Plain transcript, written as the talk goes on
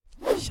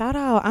Shout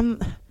out.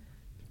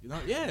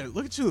 Yeah,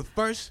 look at you.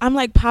 I'm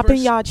like popping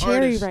first y'all cherry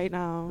artist. right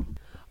now.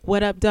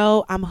 What up,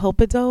 dope? I'm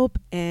HopeADope,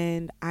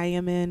 and I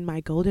am in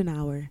my golden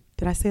hour.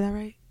 Did I say that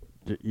right?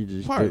 You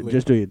just Partly.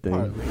 just do your thing.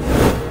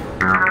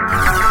 Partly.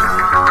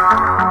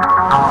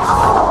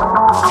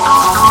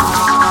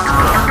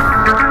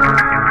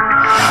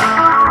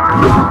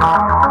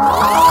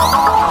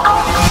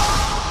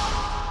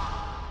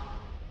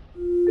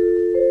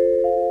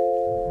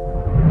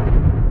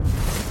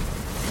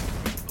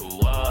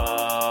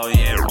 Whoa,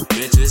 yeah,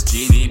 bitches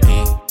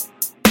GDP.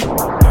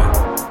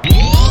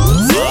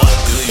 Fuck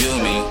do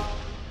you mean?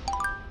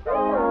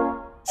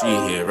 She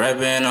here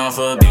rapping off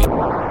a beat.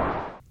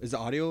 Is the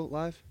audio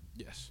live?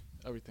 Yes,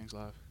 everything's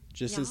live.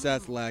 Just since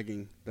that's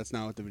lagging, that's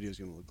not what the video's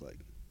gonna look like.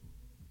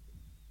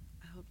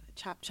 I hope that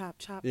chop, chop,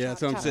 chop. Yeah, chop,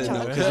 that's what I'm chop, saying.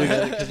 chop, No,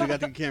 chop. because we got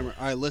the camera.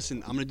 All right,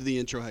 listen. I'm gonna do the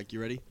intro. Heck, you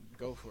ready?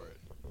 Go for it.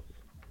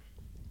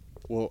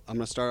 Well, I'm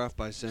gonna start off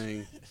by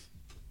saying,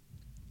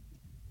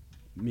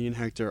 me and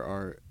Hector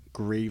are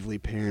gravely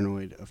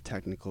paranoid of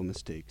technical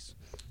mistakes.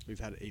 We've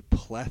had a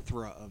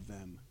plethora of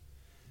them,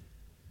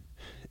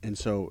 and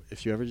so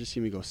if you ever just see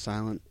me go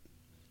silent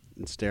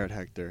and stare at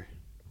Hector,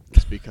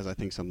 it's because I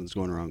think something's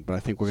going wrong. But I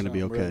think we're gonna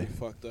be Something okay. Really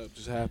fucked up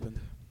just happened.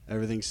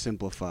 Everything's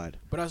simplified.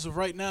 But as of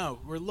right now,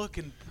 we're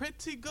looking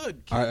pretty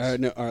good. Kids. All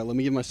right, all right. Let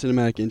me give my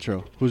cinematic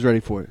intro. Who's ready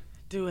for it?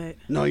 Do it.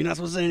 No, you're not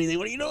supposed to say anything.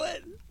 What are you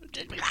doing?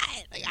 Just be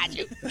quiet. I got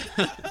you.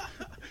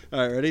 All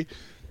right, ready?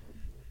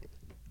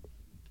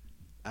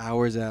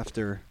 Hours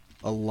after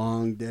a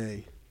long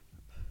day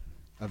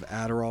of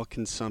Adderall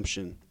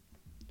consumption,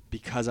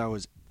 because I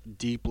was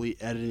deeply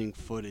editing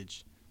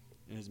footage,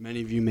 and as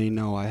many of you may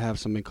know, I have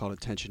something called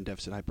attention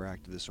deficit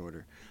hyperactive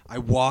disorder. I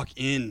walk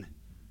in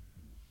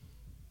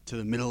to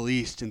the Middle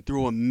East, and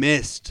through a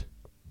mist,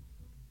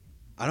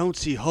 I don't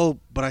see Hope,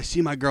 but I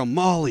see my girl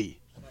Molly.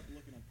 Stop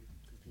looking at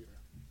the computer.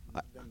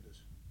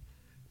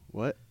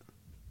 What?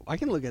 I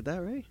can look at that,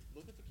 right?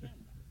 Look at the camera.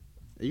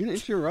 Are you going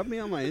to interrupt me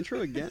on my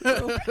intro again,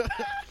 bro?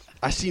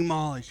 I see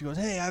Molly. She goes,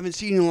 hey, I haven't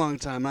seen you in a long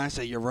time. And I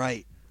say, you're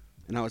right.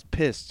 And I was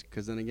pissed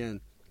because then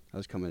again, I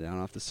was coming down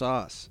off the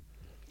sauce.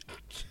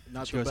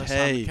 Not She the goes, best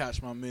time "Hey." to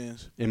catch my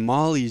mans. And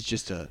Molly's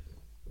just seems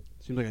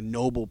like a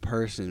noble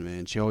person,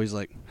 man. She always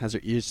like has her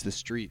ears to the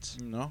streets.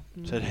 You know?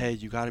 Said, hey,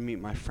 you got to meet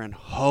my friend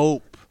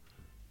Hope.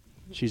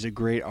 She's a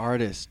great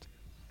artist.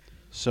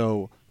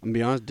 So, I'm going to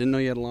be honest, didn't know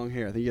you had long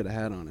hair. I think you had a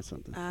hat on or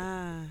something.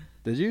 Ah.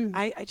 Did you?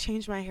 I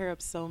changed my hair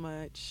up so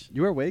much.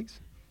 You wear wigs?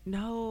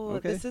 No,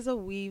 Okay. this is a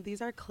weave.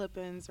 These are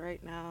clip-ins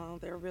right now.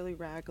 They're really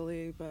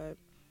raggedy, but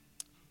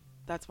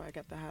that's why I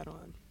got the hat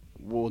on.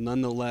 Well,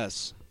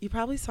 nonetheless. You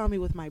probably saw me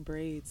with my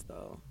braids,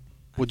 though.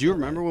 Well, do you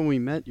remember when we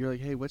met? You're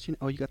like, hey, what's your...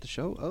 Oh, you got the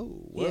show? Oh,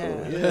 whoa.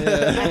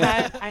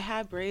 Yeah. I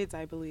had braids,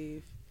 I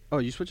believe. Oh,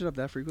 you switch it up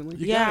that frequently?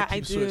 You Yeah, gotta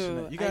keep I do. switching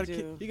it. I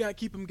do. You gotta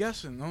keep them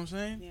guessing. Know what I'm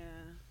saying? Yeah.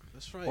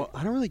 That's right. Well,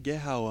 I don't really get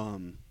how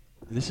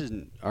this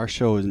isn't our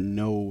show is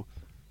no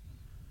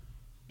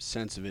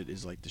sense of it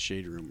is like the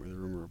Shade Room or the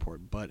Rumor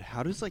Report, but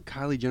how does like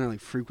Kylie Jenner like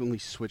frequently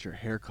switch her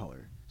hair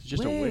color? It's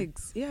just Wigs, a wig.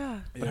 yeah.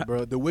 Yeah,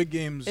 bro. The wig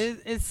game's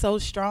It's so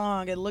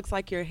strong. It looks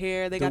like your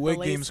hair. They The got wig the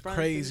lace game's fronts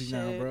and crazy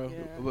now, shit. bro.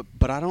 Yeah.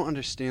 But I don't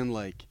understand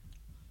like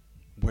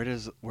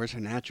where's her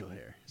natural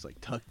hair? It's like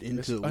tucked into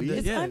It's the under- weave.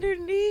 It's Yeah.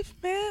 underneath,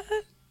 man.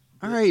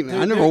 All right, man. I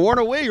Dude, never worn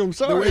a wig. I'm the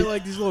sorry. way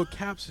like these little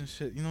caps and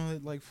shit. You know, they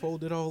like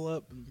fold it all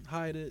up and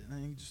hide it, and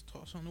then you just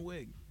toss on the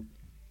wig.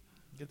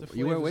 Get the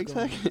You wear flavors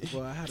wigs, going. Zach?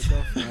 Well, I had a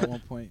girlfriend at one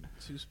point.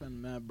 She was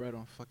spending mad bread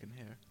on fucking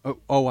hair.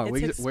 Oh, wow. It's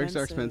Wigs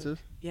are expensive.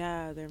 expensive.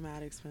 Yeah, they're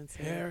mad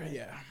expensive. Hair,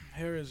 yeah.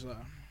 Hair is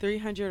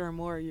 300 or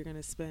more you're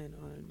gonna spend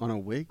on. On a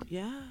wig?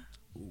 Yeah.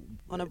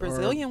 On a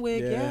Brazilian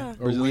wig, yeah.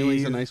 Or Brazilian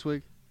wig's a weave. nice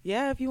wig.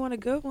 Yeah, if you want a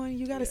good one,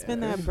 you gotta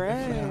spend that Yeah,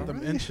 bread.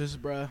 them inches,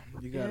 bruh.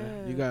 You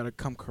Yeah. gotta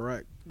come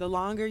correct. The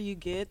longer you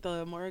get,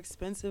 the more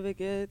expensive it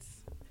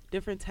gets.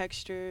 Different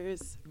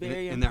textures,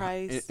 vary in and they're-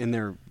 price. And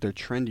they're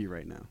trendy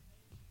right now.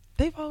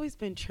 They've always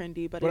been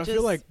trendy, but But it I just,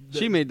 feel like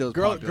She made those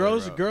popular,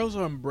 bro. girls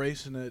are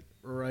embracing it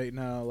right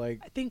now.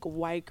 Like, I think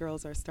white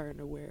girls are starting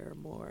to wear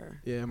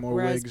more. yeah, more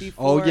Whereas wigs.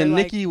 before, Oh yeah,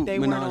 like, Nicki they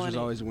weren't Minaj on was it.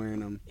 always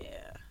wearing them.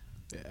 Yeah.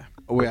 Yeah.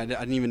 Oh wait, I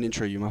didn't even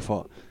intro you. My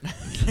fault.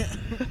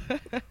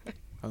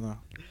 I know.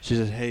 She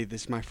says, "Hey,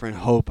 this is my friend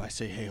Hope." I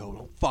say, "Hey, Hope,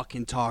 don't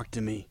fucking talk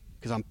to me,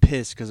 cause I'm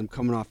pissed, cause I'm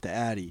coming off the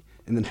Addy."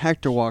 And then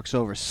Hector walks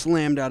over,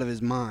 slammed out of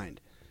his mind,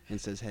 and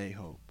says, "Hey,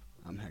 Hope,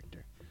 I'm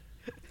Hector."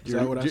 Is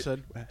that what I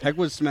said? Heck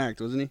was smacked,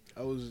 wasn't he?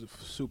 I was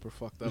super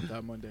fucked up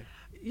that Monday.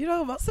 You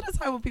know, most of the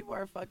time when people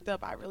are fucked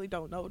up, I really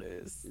don't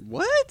notice.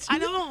 What? I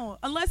don't,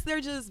 unless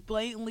they're just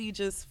blatantly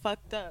just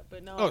fucked up.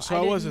 But no, Oh, so I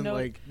didn't wasn't know.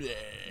 like.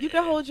 You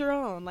can hold your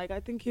own. Like I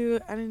think I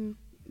didn't.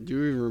 Do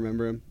you even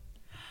remember him?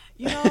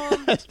 You know,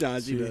 Nah,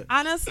 do that.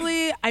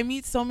 honestly, I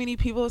meet so many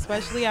people,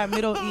 especially at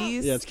Middle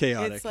East. Yeah, it's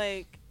chaotic. It's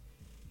like,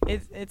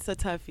 it's a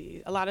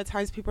toughie. A lot of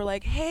times people are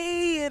like,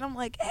 "Hey," and I'm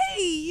like,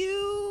 "Hey,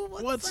 you.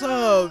 What's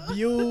up,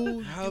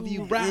 you? How have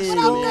you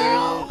rascal?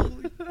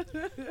 been,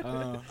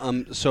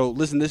 girl?" So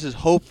listen, this is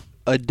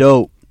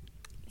HopeADope,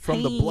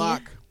 From the Hey.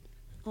 block.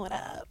 What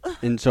up?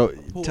 and so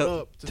Pulled tell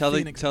up to tell the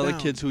Phoenix tell the down.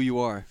 kids who you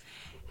are.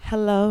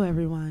 Hello,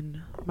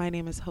 everyone. My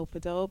name is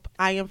HopeADope.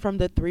 I am from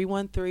the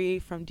 313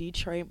 from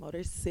Detroit,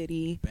 Motor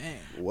City. Bang.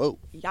 Whoa.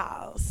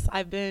 Yes,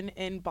 I've been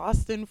in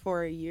Boston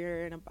for a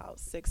year and about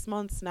 6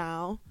 months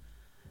now,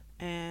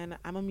 and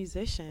I'm a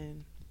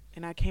musician,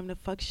 and I came to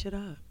fuck shit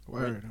up.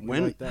 Word. We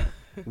When- like that.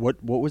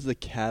 What was the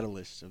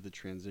catalyst of the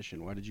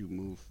transition? Why did you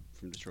move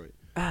from Detroit?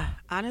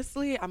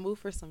 Honestly, I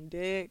moved for some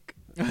dick.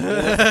 You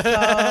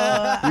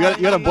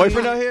got a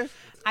boyfriend out here?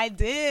 I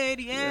did,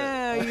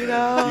 yeah. You You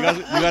know,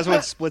 guys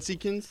want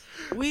splitsikins?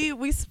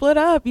 we split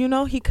up. You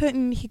know, he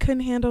couldn't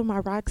handle my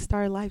rock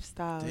star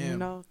lifestyle. You Damn.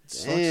 know,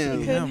 Sucks Damn. to he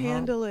be couldn't him, huh?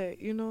 handle it.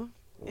 You know,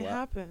 it Wow.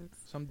 happens.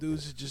 Some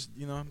dudes are just,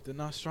 they're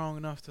not strong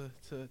enough to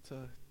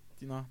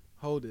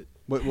hold it.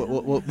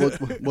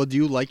 What do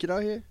you like it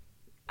out here?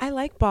 I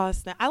like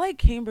Boston. I like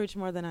Cambridge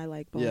more than I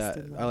like Boston.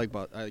 Yeah, though. I like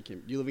Boston.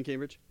 Do you live in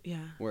Cambridge? Yeah.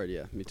 Word,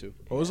 yeah, me too.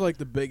 What was like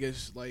the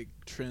biggest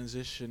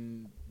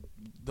transition,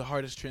 the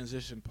hardest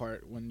transition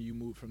part when you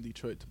moved from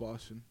Detroit to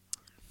Boston?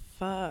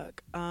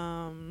 Fuck.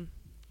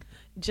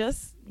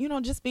 Just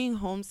being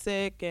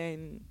homesick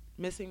and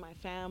missing my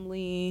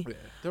family. Yeah,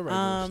 the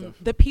regular stuff.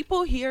 The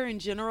people here in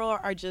general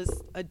are just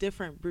a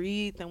different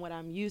breed than what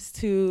I'm used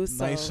to.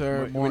 So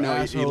Nicer, We more know you-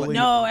 asshole.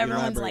 No, You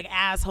everyone's elaborate. like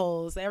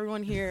assholes.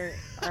 Everyone here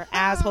are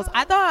assholes.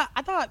 I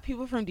thought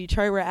people from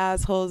Detroit were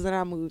assholes, and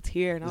I moved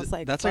here, and I was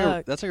like, that's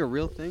fuck. like a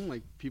real thing.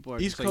 Like people are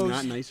East just Coast,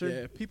 like not nicer.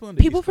 Yeah, people in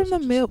the People East from Coast the are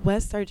just-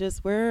 Midwest are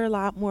just, we're a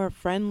lot more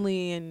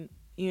friendly, and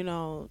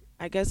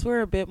I guess we're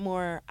a bit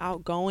more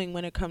outgoing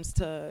when it comes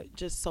to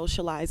just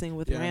socializing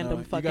with Yeah, I random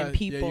know. fucking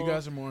people. Yeah, you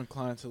guys are more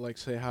inclined to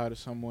say hi to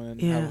someone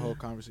and have Yeah. a whole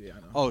conversation. Yeah, I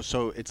know. Oh,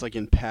 so it's like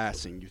in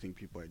passing, you think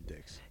people are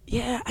dicks?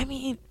 Yeah, I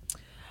mean,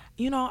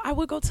 I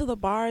would go to the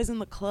bars and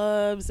the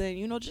clubs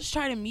and, just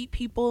try to meet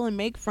people and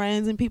make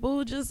friends, and people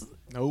would just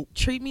Nope.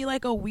 treat me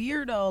like a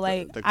weirdo.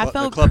 Like, the I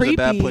felt the club's creepy. a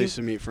bad place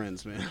to meet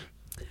friends, man.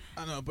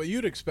 I know, but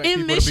you'd expect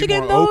In people Michigan,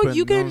 to be though, more open.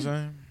 you know what I'm can-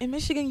 saying? In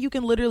Michigan, you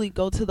can literally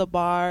go to the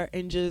bar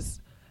and just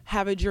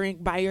have a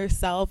drink by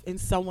yourself, and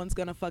someone's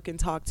gonna fucking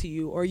talk to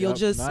you, or you'll Yep,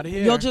 just not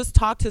here. you'll just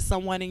talk to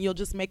someone and you'll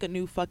just make a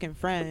new fucking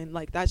friend.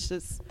 Like, that's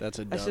just That's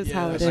a That's dub. just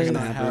how it that's is. not not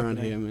gonna happen around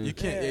happening. here, man. You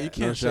can't. Yeah, Yeah. you No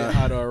can't say shot.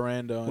 hi to a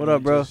rando. What and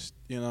up, bro? Just,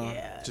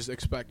 Yeah. just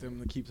expect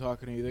them to keep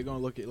talking to you. They're gonna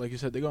look at, like you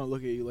said, they're gonna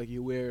look at you like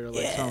you weird or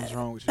like Yeah. something's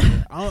wrong with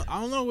you. I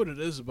don't know what it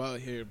is about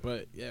here,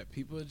 but yeah,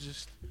 people are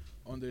just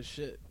on their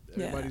shit.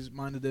 Yeah. Everybody's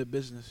minded their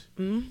business.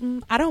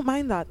 I don't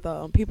mind that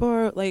though. People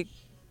are like,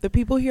 the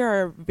people here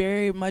are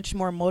very much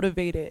more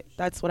motivated.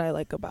 That's what I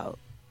like about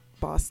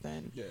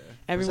Boston. Yeah.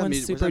 Everyone's where's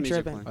that super music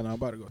driven. playing? I know. I'm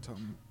about to go tell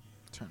them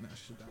turn that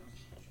shit down.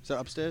 Is that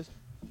upstairs?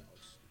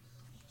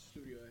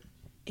 Studio.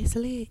 It's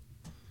lit.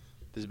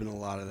 There's been a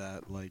lot of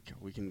that. Like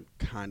we can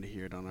kind of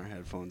hear it on our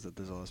headphones that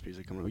there's all this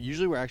music coming.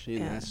 Usually we're actually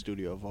in Yeah. that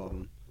studio of all of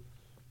them,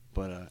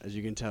 but as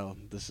you can tell,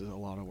 this is a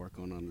lot of work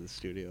going on in the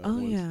studio. at Oh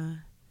once. yeah,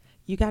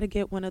 you got to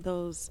get one of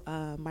those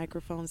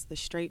microphones, the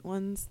straight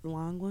ones, the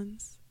long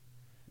ones,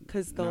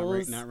 because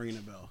those. not ringing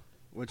a bell.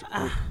 Which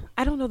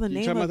I don't know the you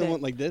name talking of about the it,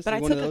 one like this? but I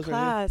Like one took of a those right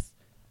here? class.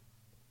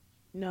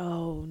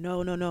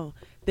 No.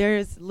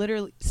 There's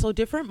literally, so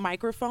different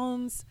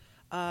microphones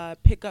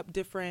pick up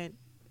different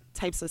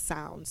types of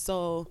sounds.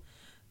 So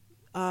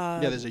Yeah,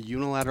 there's a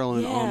unilateral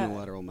and yeah.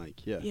 omnilateral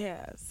mic. Yeah.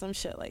 yeah, some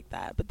shit like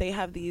that. But they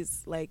have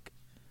these like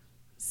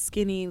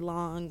skinny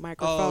long Oh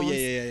microphones.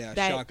 yeah.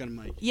 that- Shotgun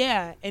mic.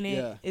 Yeah, and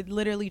Yeah. it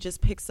literally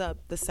just picks up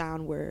the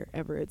sound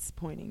wherever it's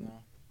pointing.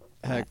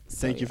 Heck,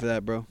 So, thank you for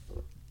that, bro.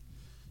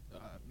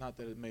 Not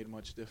that it made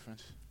much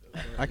difference.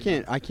 I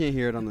can't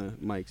hear it on the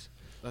mics.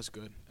 That's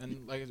good.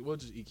 And we'll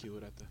just EQ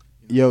it at the.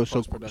 Yo, so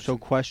post-production.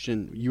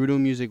 question. You were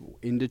doing music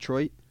in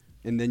Detroit,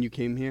 and then you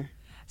came here.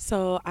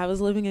 So I was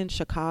living in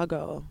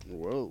Chicago.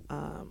 Whoa.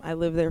 I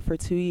lived there for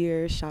 2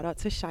 years. Shout out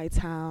to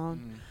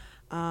Chi-Town.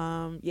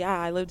 Yeah,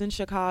 I lived in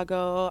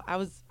Chicago. I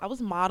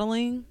was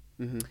modeling,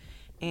 Mm-hmm.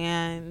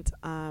 and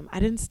I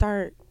didn't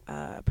start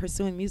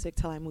pursuing music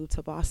till I moved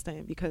to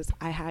Boston because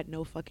I had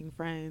no fucking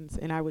friends,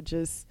 and I would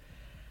just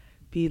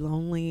be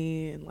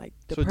lonely and like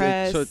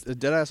depressed. So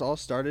Deadass all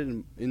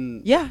started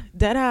in Yeah,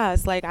 dead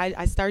ass. Like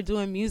I started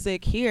doing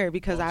music here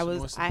because Boston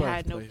was the I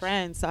had no birthplace.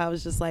 friends, so I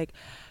was just like,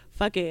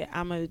 fuck it,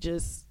 I'ma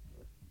just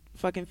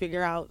fucking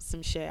figure out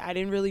some shit. I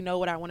didn't really know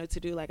what I wanted to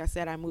do. Like I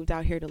said, I moved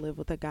out here to live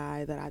with a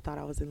guy that I thought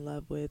I was in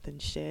love with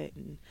and shit.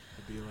 And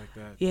It'd be like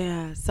that.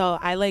 yeah, so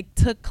I like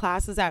took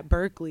classes at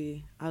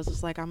Berkeley. I was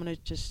just like, I'm gonna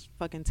just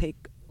fucking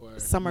take, Or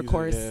Summer music,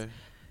 course.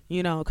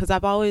 yeah. because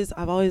I've always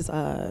This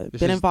been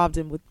is- involved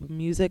with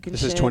music and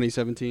This shit. is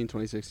 2017,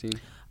 2016.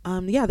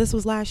 Yeah, this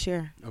was last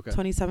year. Okay.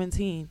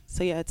 2017.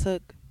 So yeah,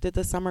 did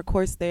the summer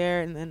course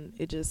there, and then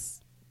it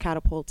just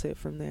catapulted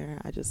from there.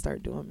 I just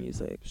started doing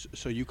music.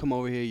 So you come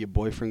over here, your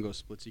boyfriend goes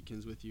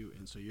splitsikins with you,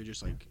 and so you're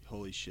just like,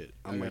 holy shit,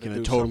 I I'm like gotta in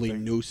a do totally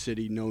something. new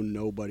city,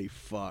 nobody,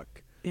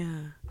 fuck. Yeah.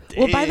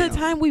 Well, by the Damn.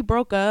 time we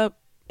broke up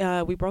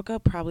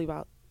probably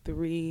about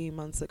 3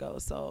 months ago.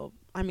 So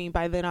I mean,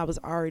 by then I was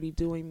already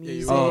doing Yeah, you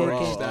music. were already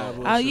and-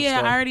 established Oh and yeah,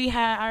 stuff. I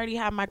already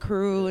had my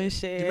crew and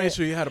shit. You made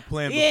sure you had a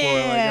plan before.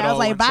 Yeah, it I was all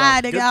like, went bye,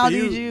 south. nigga, Good I'll for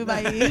need you.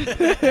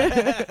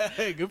 Bye.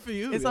 Hey, good for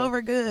you. It's yo.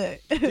 over good.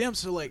 Damn.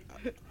 So like,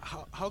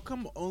 how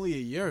come only a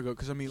year ago?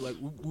 Because I mean, like,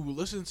 we were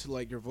listening to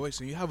like your voice,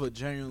 and you have a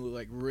genuinely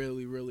like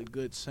really really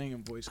good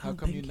singing voice. How Oh,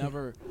 come you thank you.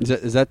 never?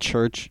 Is that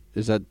church?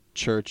 Is that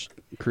church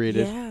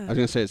creative? Yeah, I was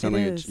gonna say it sounded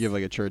it like is. you have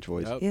like a church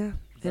voice. Yep, Yeah,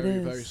 very it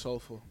is. very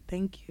soulful.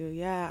 Thank you.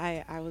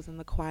 Yeah, I was in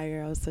the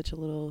choir. I was such a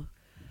little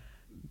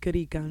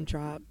goody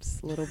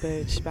gumdrops little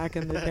bitch back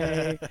in the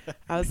day.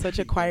 I was such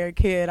a choir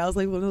kid. I was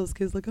like one of those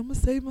kids like, I'm gonna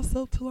save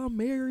myself till I'm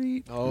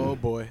married. Oh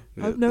boy,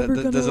 I'm never that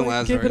gonna doesn't like,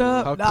 last give very it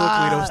long. up. how Nah.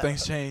 quickly those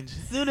things change.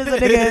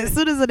 As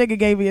soon as a nigga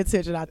gave me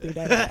attention, I threw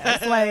that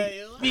ass. Like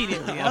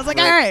immediately. I was like,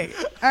 all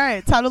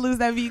right, time to lose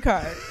that V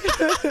card.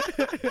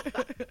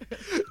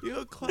 You're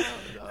a clown.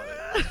 Dog.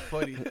 That's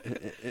funny.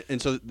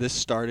 And so this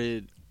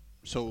started.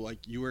 So like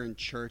you were in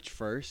church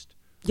first,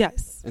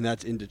 Yes. and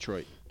that's in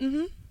Detroit.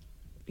 Mhm.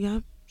 Yeah.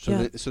 So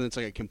Yeah. so it's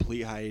like a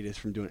complete hiatus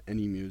from doing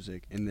any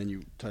music, and then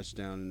you touched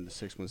down in the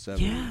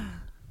 617. Yeah.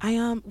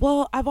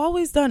 Well, I've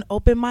always done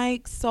open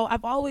mics, so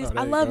I've always Oh, there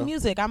I you love go.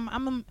 music. I'm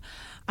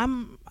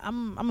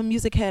a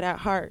music head at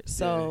heart.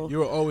 So Yeah, you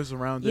were always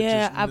around it.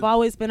 yeah, just I've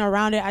always been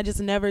around it. I just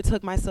never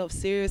took myself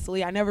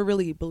seriously. I never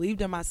really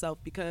believed in myself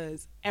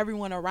because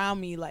everyone around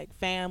me, like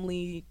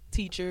family,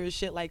 teachers,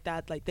 shit like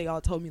that, like they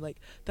all told me like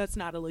that's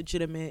not a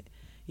legitimate,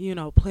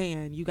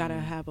 plan. You gotta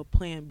have a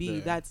plan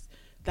B. Yeah.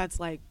 That's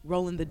like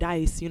rolling the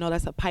dice.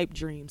 That's a pipe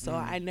dream. So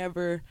Mm. I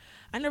never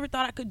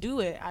thought I could do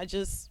it.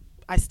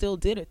 I still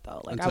did it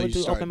though. Like Until I would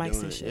you do open started mics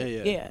doing and it.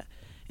 shit. Yeah.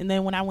 And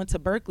then when I went to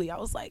Berkeley, I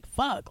was like,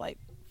 fuck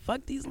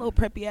these little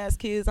preppy ass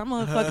kids. I'm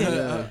gonna fucking,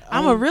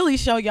 I'm gonna really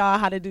show y'all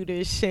how to do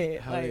this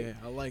shit. Hell Like, yeah,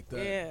 I like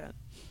that. yeah.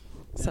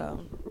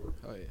 So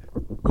Oh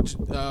yeah.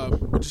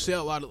 Would you say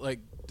a lot of like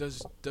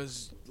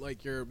does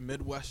like your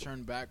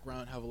Midwestern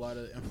background have a lot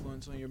of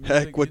influence on your music?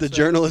 Heck, with the you'd say?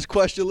 journalist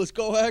question, let's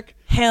go, Heck.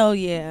 hell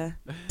yeah,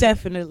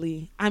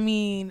 definitely. I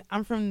mean,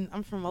 I'm from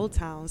Old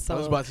Town, so I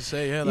was about to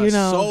say, yeah, that's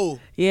soul.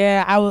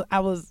 yeah, I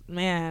was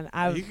man.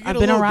 I've You can get a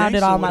been little around it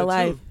gangster all with my it,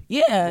 life. too.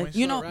 Yeah, When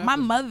you start my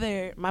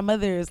rapping.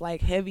 mother is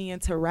like heavy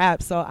into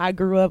rap, so I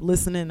grew up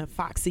listening to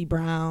Foxy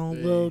Brown,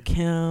 Hey. Lil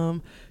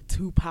Kim,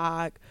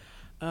 Tupac.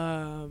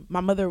 My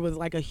mother was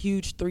like a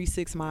huge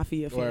 3-6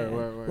 Mafia fan,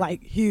 Word.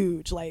 like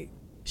huge. Like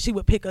she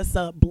would pick us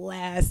up,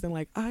 blast, and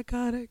like I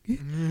gotta get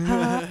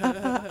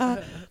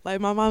like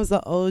my mom's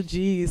the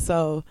OG,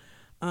 so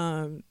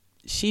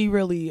she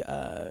really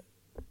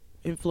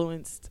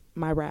influenced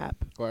my rap.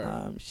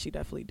 Word. She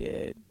definitely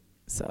did.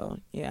 So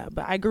yeah,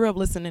 but I grew up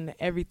listening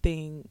to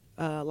everything,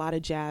 a lot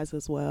of jazz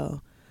as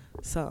well.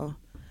 So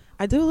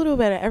I do a little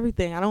bit of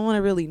everything. I don't want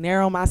to really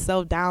narrow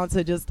myself down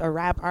to just a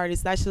rap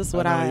artist. That's just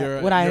what I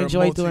you're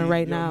enjoy doing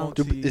right now.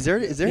 Is there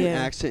an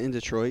Yeah. accent in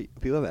Detroit?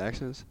 People have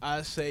accents?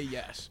 I say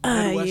yes.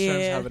 Yeah.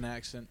 Midwesterns have an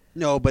accent.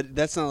 No, but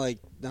that's not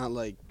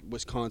like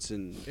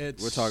Wisconsin.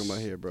 It's We're talking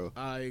about here, bro.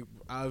 I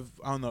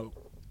don't know.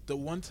 The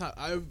one time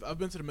I've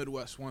been to the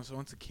Midwest once. I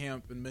went to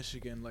camp in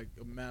Michigan like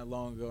a mad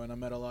long ago, and I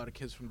met a lot of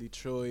kids from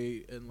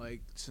Detroit and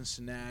like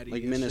Cincinnati,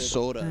 Like and shit.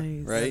 Minnesota,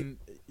 Nice. right? And,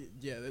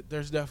 yeah,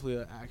 there's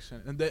definitely an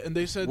accent, and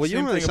they said. Well, the you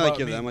same don't really thing sound like about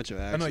you have me. that much of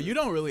an I accent. know you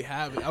don't really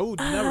have it. I would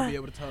never be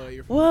able to tell that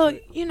you're from Well,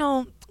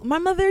 Detroit. my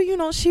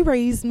mother, she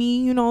raised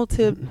me,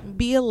 to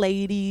be a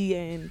lady,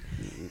 and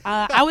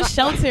I was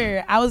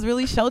sheltered. I was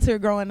really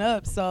sheltered growing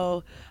up,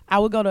 so I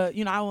would go to,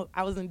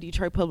 I was in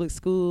Detroit public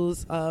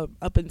schools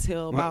up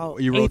until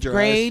about You rolled 8th your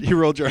grade. eyes. You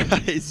rolled your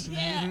eyes.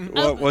 Yeah.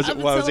 What was it?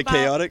 Why was it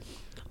chaotic?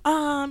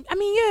 I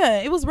mean, yeah,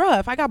 it was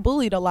rough. I got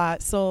bullied a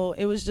lot, so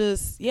it was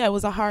just, it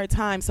was a hard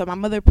time. So my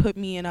mother put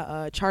me in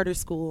a charter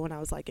school when I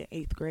was like in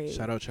 8th grade.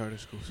 Shout out charter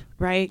schools.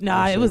 Right?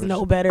 Nah, it was service.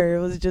 no better.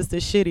 It was just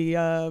as shitty.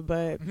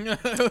 But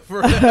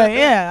For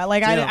yeah,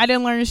 like Damn. I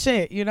didn't learn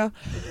shit,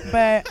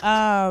 But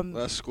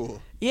That's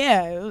school.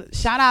 yeah,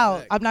 shout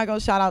out. I'm not gonna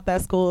shout out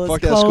that school. It's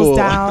Fuck that closed school.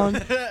 down.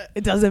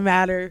 It doesn't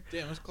matter.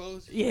 Damn, it's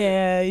closed.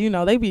 Yeah,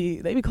 they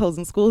be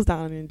closing schools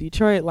down in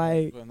Detroit.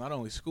 Like, Well, not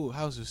only school,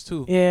 houses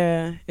too.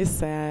 yeah, it's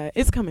sad.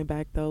 It's coming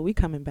back though. We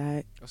coming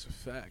back. That's a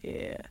fact.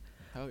 Yeah,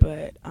 Hell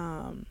yeah.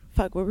 but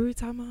fuck, what were we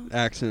talking about?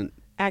 Accent.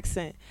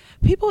 Accent.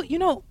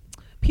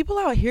 People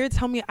out here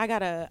tell me I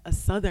got a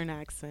southern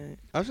accent.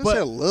 I was gonna But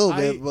say a little I-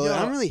 bit, but yo, I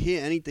don't really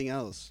hear anything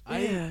else.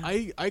 Yeah.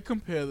 I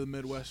compare the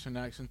Midwestern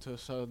accent to a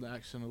Southern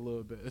accent a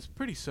little bit. It's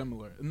pretty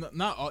similar.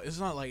 It's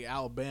not like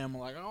Alabama,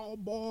 like oh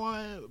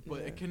boy,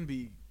 but Yeah. it can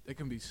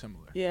be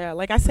similar. Yeah,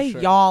 like I say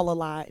sure. y'all a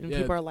lot, and Yeah.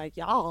 people are like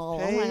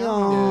y'all. I'm Hey, like,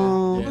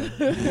 y'all. "Aw."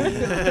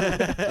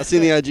 Yeah. I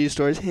seen the IG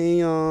stories. Hey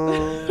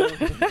y'all.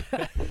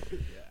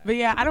 But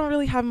yeah, I don't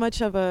really have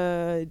much of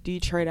a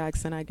Detroit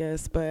accent, I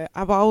guess. But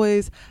I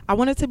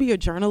wanted to be a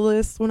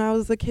journalist when I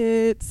was a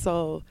kid.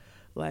 So,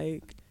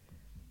 like,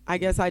 I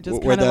guess I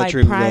just Where'd kind of that like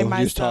dream prime go?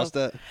 You just myself. tossed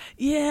that?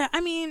 Yeah, I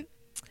mean,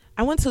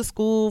 I went to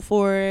school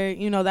for it.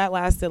 That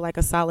lasted like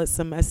a solid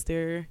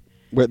semester.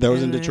 Wait, that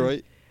was in And-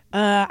 Detroit?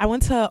 I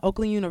went to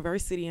Oakland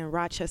University in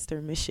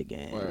Rochester,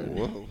 Michigan.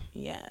 Whoa.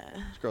 Yeah.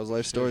 This girl's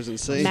life story is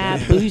insane.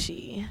 Mad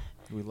bougie.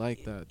 We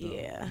like that, though.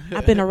 Yeah.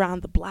 I've been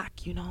around the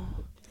block, you know.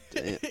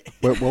 Damn.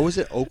 What was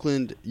it?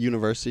 Oakland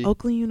University?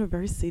 Oakland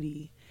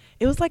University.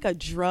 It was like a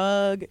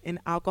drug and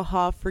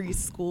alcohol free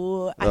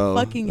school. I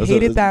fucking that's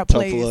hated a that tough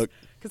place look.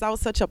 because I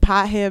was such a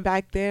pothead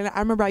back then. I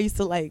remember I used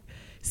to like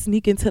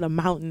sneak into the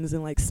mountains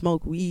and like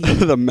smoke weed.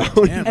 The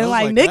mountain. Damn, And I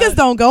like was niggas that.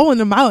 don't go in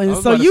the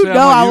mountains, so about to you say, know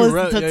I'm I like, was you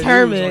re- yeah, you was on your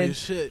determined.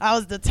 shit. I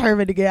was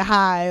determined to get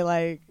high.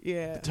 Like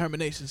yeah,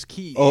 Determination's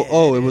key.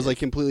 Oh, it was like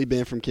completely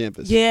banned from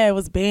campus. yeah, it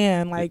was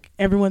banned. Like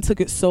everyone took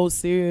it so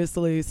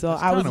seriously. So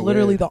That's I was kinda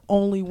literally weird. the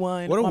only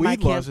one What are on my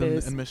weed laws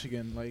campus. in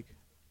Michigan?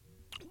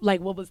 Like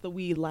what was the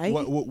weed like?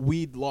 What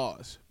weed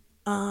laws?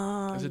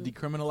 Is it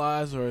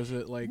decriminalized or is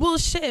it like? Well,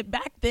 shit.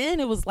 Back then,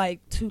 it was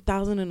like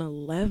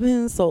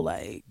 2011. So,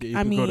 like, Yeah, you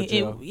I could go to mean,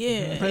 jail.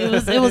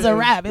 it was a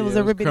rap. It was Yeah,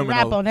 a it was ribbity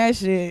rap criminal. on that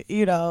shit.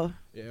 You know.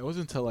 Yeah, it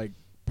wasn't until like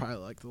probably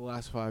like the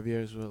last 5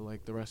 years where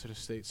like the rest of the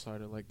states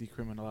started like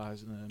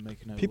decriminalizing it and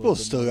making it. People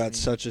still got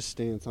such a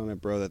stance on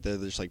it, bro, that they're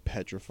just like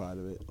petrified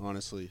of it.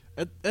 Honestly,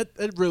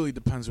 It really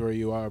depends where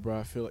you are, bro.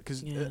 I feel like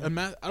because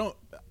Yeah.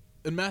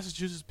 in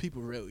Massachusetts, people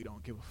really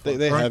don't give a fuck.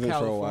 They Or in haven't for a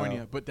California,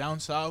 while. but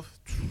down south,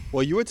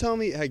 well, you were telling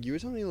me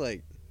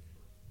like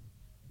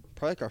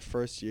probably like our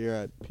first year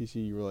at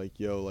PC, you were like,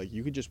 yo, like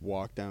you could just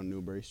walk down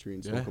Newbury Street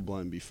and smoke Yeah. a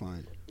blunt and be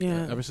fine.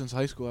 Yeah. ever since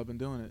high school, I've been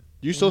doing it.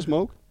 You still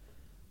smoke?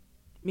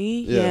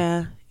 Me?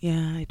 Yeah.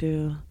 Yeah, I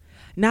do.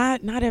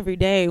 Not every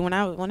day. When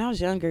I was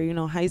younger, you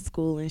know, high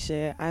school and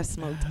shit, I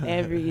smoked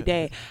every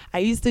day. I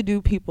used to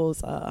do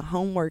people's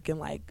homework and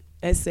like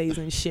essays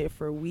and shit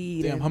for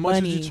weed. Damn, and how much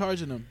money. was you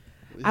charging them?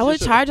 I would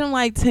charge them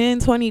like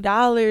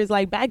 $10-$20.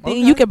 Like back then,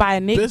 Okay. you could buy a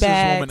Nick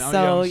Businesswoman bag. out here,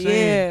 So I'm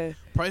saying. yeah,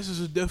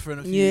 Prices were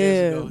different a few Yeah.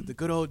 years ago. The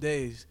good old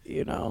days.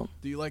 you know.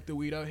 Do you like the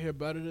weed out here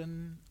better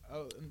than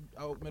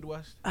out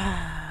Midwest?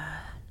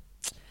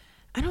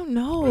 I don't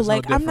know. There's no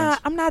Like I'm difference.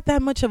 not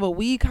that much of a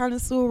weed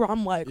connoisseur.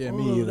 I'm like, Yeah,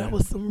 me oh, either. that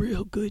was some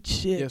real good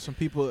shit. Yeah, some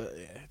people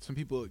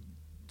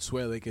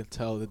swear they can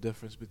tell the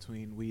difference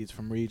between weeds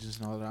from regions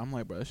and all that. I'm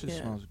like, bro, that shit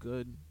Yeah. smoles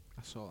good.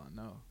 That's all I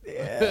know.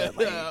 Yeah,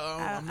 like, I'm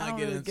I not don't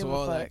getting really give into a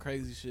all that fuck.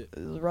 crazy shit.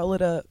 Just roll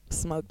it up,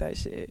 smoke that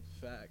shit.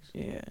 Facts.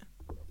 Yeah.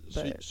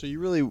 So, But- so you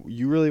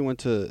really went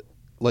to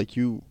like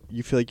you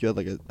feel like you had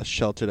like a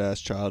sheltered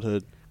ass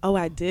childhood. Oh,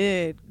 I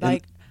did.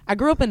 Like I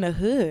grew up in the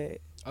hood.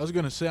 I was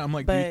gonna say, I'm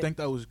like, do you But- think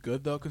that was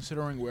good though,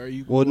 considering where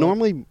you? Well, grew up?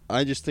 normally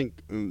I just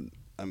think,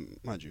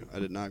 mind you, I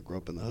did not grow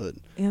up in the hood,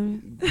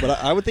 Um, but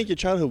I would think your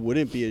childhood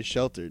wouldn't be as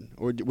sheltered.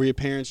 Or were your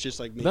parents just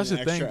like making That's an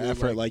the thing, extra dude,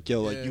 effort, like, like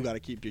yo, like yeah. you got to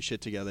keep your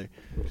shit together?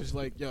 Cause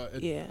like,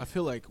 Yeah. I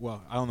feel like,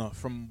 well, I don't know.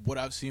 From what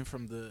I've seen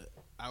from the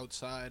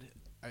outside,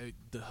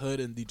 the hood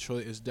in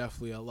Detroit is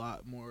definitely a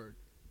lot more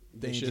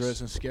dangerous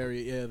Vicious. and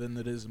scary, than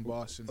it is in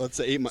Boston. Let's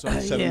say 8 So-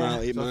 7 Yeah.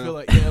 mile, 8 So I mile.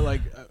 feel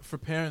like, for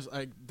parents,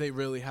 like they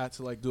really had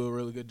to like do a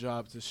really good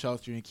job to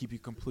shelter you and keep you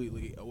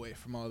completely away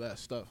from all that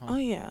stuff. Huh? oh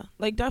yeah,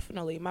 like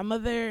definitely. My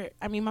mother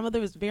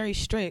was very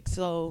strict,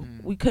 so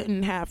Mm. we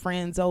couldn't have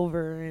friends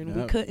over, and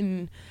we Yep.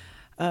 couldn't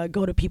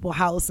go to people's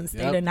house and stay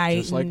Yep, the night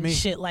just like and me.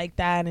 shit like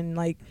that. And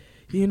like,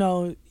 you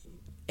know,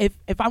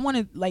 if I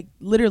wanted, like,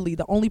 literally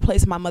the only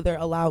place my mother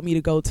allowed me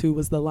to go to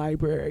was the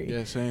library.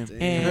 Yeah, same.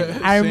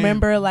 And I Same.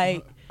 remember,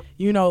 like,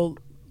 you know,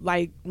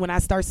 like when I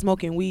started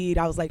smoking weed,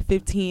 I was like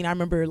 15. I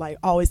remember like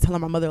always telling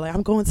my mother, like,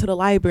 I'm going to the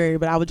library,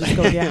 but I would just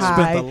go get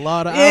high. Spent a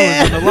lot of hours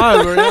Yeah. in the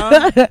library.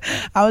 Huh?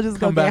 I would just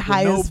Come go get back with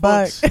high no as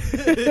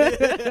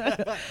fuck.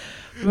 books.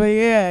 But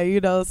yeah, you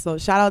know, so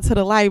shout out to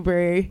the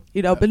library,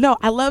 you know. But no,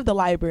 I love the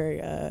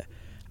library.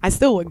 I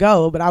still would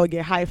go, but I would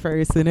get high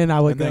first, and then I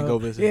would And then go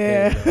visit.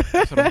 Yeah,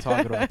 That's what I'm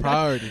talking about.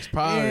 Priorities.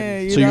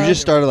 Yeah, So you know?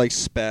 just started like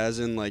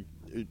spazzing, like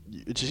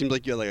it just seemed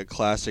like you had like a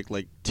classic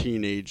like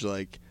teenage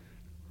like,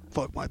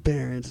 fuck my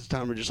parents, it's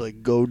time to just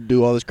like go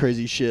do all this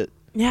crazy shit.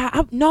 Yeah,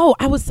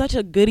 I was such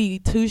a goody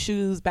two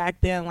shoes back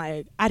then.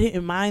 Like, I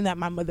didn't mind that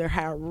my mother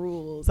had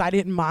rules. I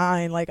didn't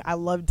mind. Like, I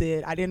loved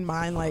it. I didn't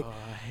mind. Like,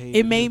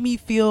 it made me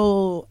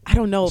feel, I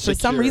don't know, for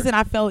some Secure. reason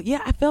I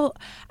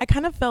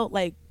kind of felt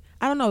like,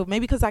 I don't know, maybe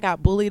because I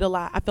got bullied a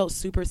lot, I felt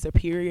super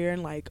superior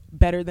and like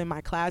better than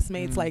my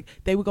classmates. Like,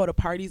 they would go to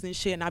parties and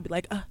shit, and I'd be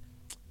like,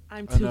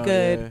 I'm too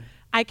good. Yeah.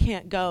 I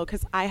can't go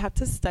because I have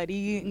to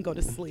study and go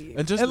to sleep.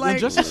 And just- like, and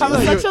just to show I'm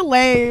that such a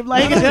lame.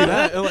 Like,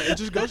 Not only that, it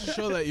just goes to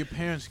show that your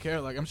parents care.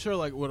 Like, I'm sure,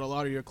 like, with a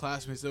lot of your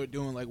classmates, they were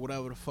doing like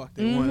whatever the fuck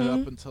they wanted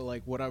up until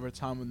like whatever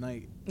time of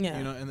night. Yeah.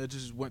 You know, and it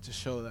just went to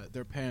show that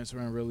their parents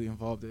weren't really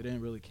involved. They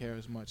didn't really care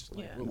as much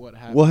like Yeah. with what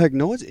happened. Well, heck,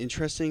 know what's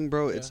interesting,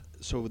 bro? Yeah. It's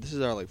so this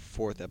is our like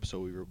 4th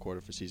episode we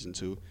recorded for season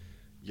 2.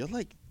 You're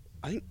like,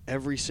 I think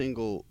every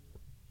single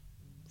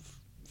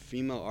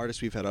female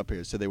artist we've had up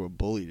here said they were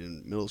bullied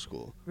in middle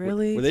school.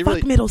 really? Were they Fuck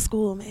really? middle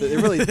school, man. They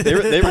really,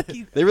 Fuck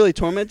you. they really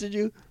tormented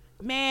you.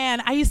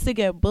 Man, I used to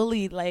get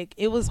bullied. Like,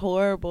 it was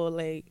horrible.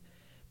 Like,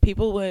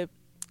 people would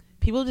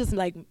people just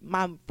like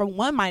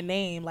my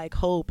name, like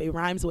Hope, it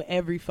rhymes with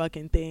every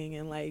fucking thing,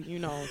 and like, you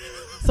know,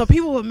 so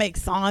people would make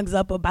songs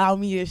up about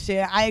me and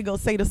shit. I ain't gonna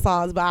say the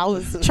songs, but I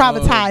was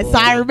traumatized, so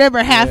I remember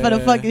half of the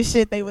fucking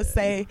shit they would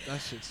say.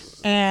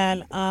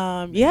 And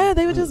yeah,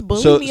 they would just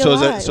bully me a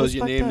lot. So is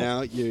your name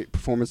now, your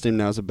performance name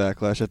now is a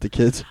backlash at the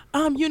kids?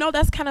 You know,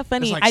 that's kind of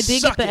funny. Like, I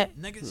did get that.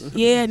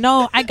 Yeah,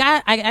 no, I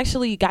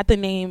actually got the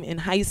name in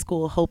high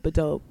school,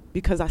 HopeADope,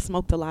 because I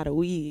smoked a lot of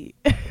weed.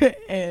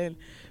 And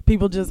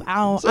people just, I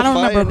don't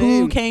remember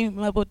who came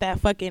up with that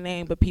fucking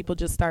name, but people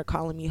just start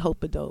calling me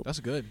HopeADope. That's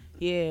good.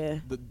 Yeah.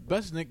 The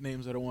best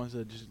nicknames are the ones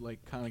that just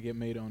like kind of get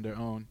made on their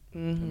own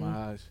in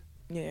my eyes.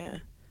 Yeah.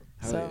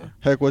 Hell So yeah.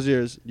 Heck, what's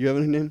yours? Do you have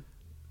any name?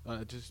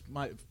 Just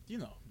mine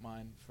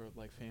for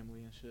like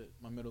family and shit.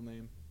 My middle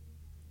name.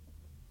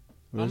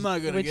 What I'm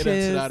not gonna Which get into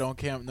is- that on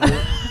camp.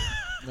 No.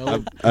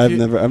 No. I've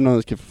known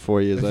this kid for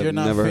 4 years. If I've you're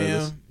not never heard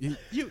of fam,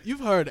 this. you've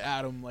heard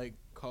Adam like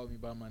call me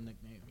by my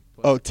nickname.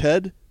 But, Oh,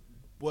 Ted?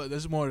 well,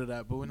 there's more to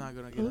that, but we're not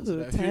gonna get into Ooh,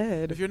 that.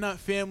 Ted. If you're not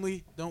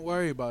family, don't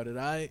worry about it.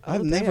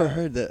 I've never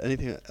heard that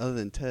anything other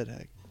than Ted.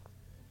 Heck.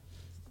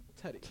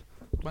 Teddy.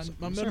 My I'm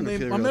middle starting to name.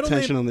 feel My real middle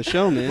tension name. on the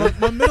show, man.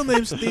 My middle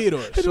name's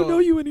Theodore. I don't know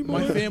you anymore.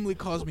 My family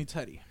calls me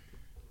Teddy.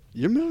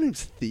 Your middle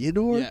name's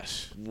Theodore?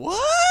 Yes.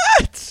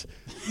 What?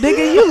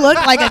 Nigga, you look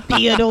like a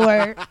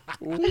Theodore.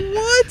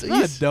 What?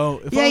 I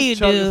don't. If Yeah, I was you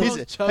chubby, do. If I was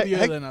He's- chubbier,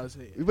 heck- then I would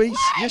say it. Wait,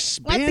 you're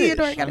Spanish.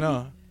 Theodore I gotta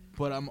know,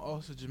 but I'm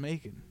also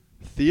Jamaican.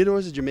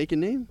 Theodore's a Jamaican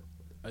name?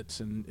 It's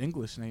an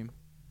English name,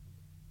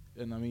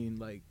 and I mean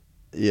like.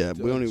 Yeah,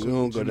 we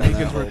won't go down that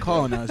Jamaicans were hole.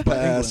 colonized by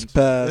Pass, England.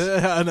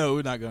 pass. I know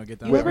we're not gonna get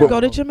that. You Wait, ever wait. go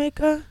to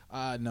Jamaica?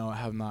 No, I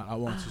have not. I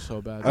want to so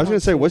bad. I was going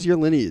to say, what's your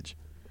lineage?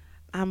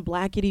 I'm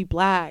blackity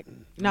black.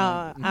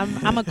 No,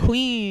 I'm a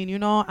queen. You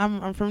know,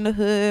 I'm from the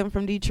hood. I'm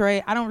from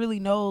Detroit. I don't really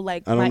know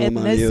like I don't my know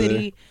mine either.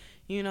 ethnicity.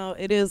 You know,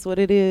 it is what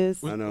it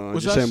is. I know. I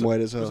Was just that say I'm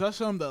white as Was hell. that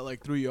something that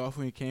like threw you off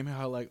when you came here?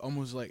 How like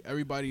almost like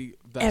everybody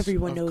that's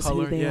Everyone of knows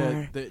color, who they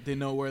are. They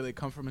know where they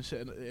come from and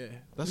shit. Yeah,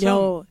 that's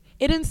Yo,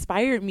 it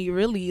inspired me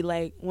really.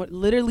 Like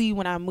literally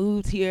when I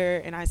moved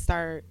here and I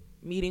started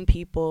meeting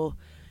people,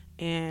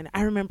 and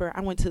I remember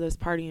I went to this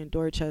party in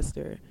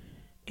Dorchester,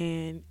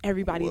 and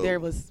everybody there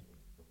was,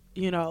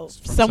 you know,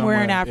 From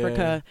somewhere in somewhere,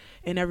 Africa,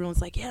 and everyone's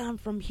like, yeah, I'm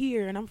from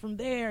here and I'm from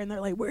there, and they're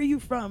like, where are you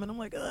from? And I'm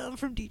like, I'm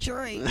from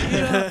Detroit. You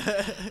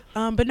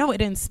know? But no,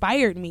 it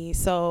inspired me.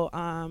 So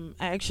I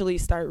actually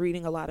started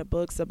reading a lot of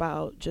books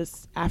about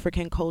just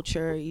African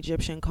culture,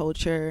 Egyptian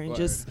culture, and Word.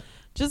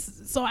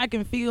 just so I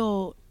can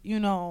feel, you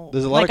know,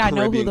 There's a lot like of I know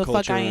who Caribbean the fuck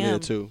culture I in here, am.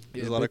 too.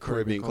 There's Yeah, a lot of big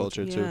Caribbean Caribbean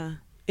culture, too. Yeah,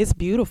 it's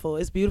beautiful.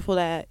 It's beautiful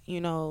that, you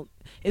know,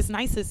 it's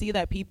nice to see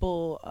that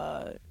people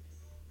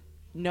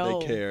know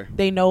They care.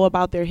 they know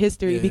about their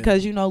history, Yeah.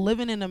 because, you know,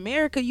 living in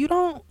America,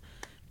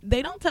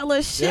 they don't tell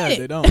us shit. Yeah,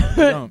 they don't.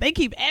 They don't. They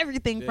keep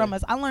everything from Yeah.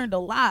 us. I learned a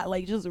lot,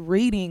 like just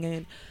reading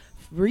and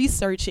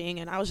researching,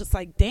 and I was just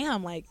like,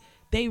 damn, like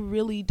they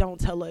really don't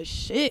tell us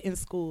shit in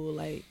school.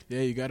 Like,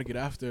 Yeah, you gotta get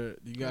after it.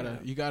 You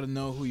gotta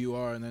know who you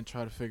are and then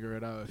try to figure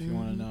it out if you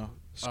want to know.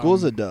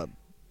 School's a dub.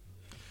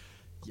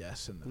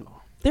 Yes and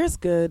no. there's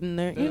good in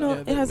there, you know,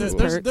 it has its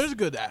perks. There's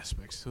good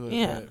aspects to it.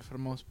 Yeah. But for the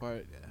most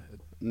part, yeah.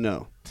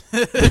 No.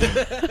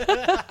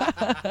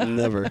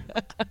 Never.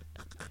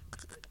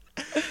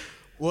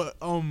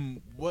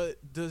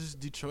 What does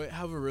Detroit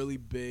have a really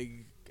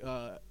big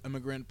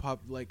immigrant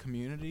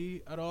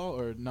community at all,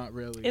 or not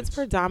really? It's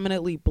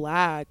predominantly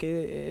black.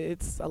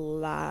 It's a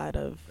lot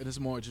of. It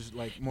is more just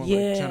like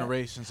Yeah.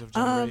 generations of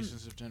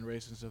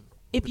generations of.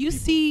 If you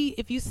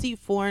people. see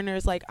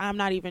foreigners, like, I'm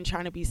not even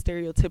trying to be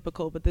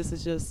stereotypical, but this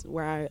is just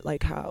where I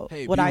like how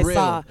Hey, what be I real.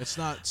 saw. It's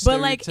not. But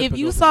like, if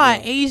you stereotypical, saw it's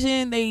an real.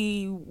 Asian,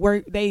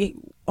 they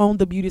owned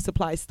the beauty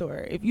supply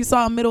store. If you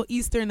saw a Middle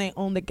Eastern, they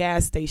owned the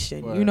gas station.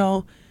 You Word.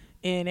 know,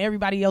 and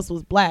everybody else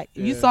was black.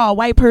 If you Yeah. saw a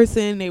white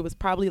person, they was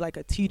probably like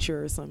a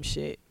teacher or some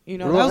shit. You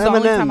know, that was the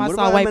only time I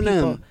saw white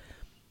people.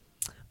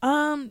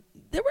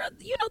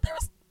 There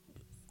was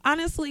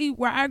honestly,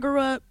 where I grew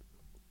up,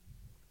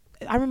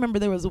 I remember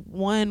there was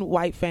one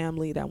white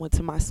family that went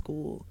to my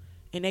school,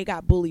 and they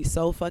got bullied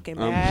so fucking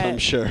bad I'm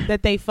sure.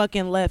 that they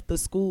fucking left the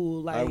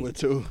school. Like, I would,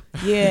 too.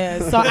 yeah,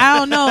 so I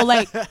don't know,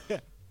 like,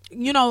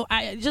 you know,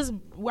 I just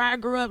where I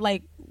grew up,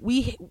 like,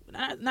 we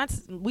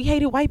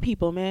hated white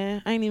people,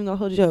 man. I ain't even gonna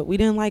hold you up. We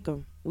didn't like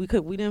them. We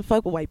didn't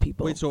fuck with white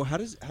people. Wait, so how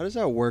does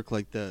that work,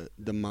 like the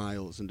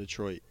miles in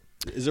Detroit?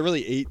 Is there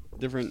really 8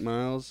 different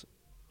miles?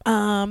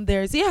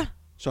 There's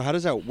So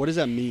what does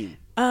that mean?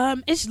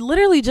 it's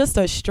literally just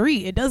a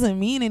street. It doesn't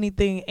mean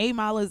anything. 8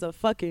 Mile is a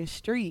fucking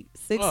street.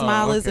 6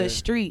 Mile is okay. a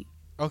street.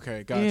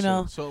 Okay, gotcha. You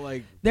know. So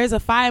like, There's a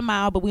 5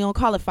 Mile, but we don't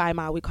call it 5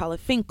 Mile. We call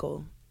it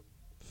Finkel.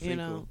 You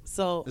Finkel. know,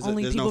 so There's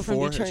only people no from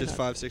 4? Detroit. It's just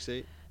know. 5, 6,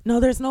 8? No,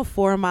 there's no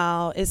 4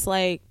 Mile. It's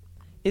like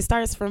it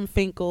starts from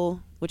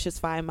Finkel, which is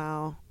 5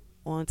 Mile,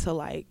 on to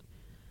like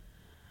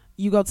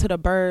you go to the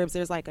burbs.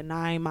 There's like a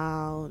 9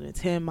 Mile and a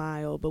 10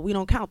 Mile, but we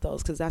don't count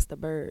those because that's the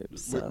burbs.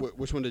 So.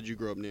 Which one did you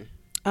grow up near?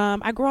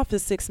 I grew off the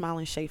 6 Mile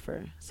in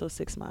Schaefer, so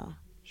 6 Mile.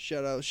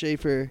 Shout out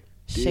Schaefer.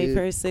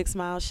 Schaefer, 6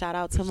 Mile. Shout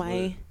out to That's my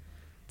lit.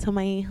 to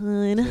my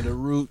hood. To the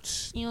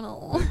roots. You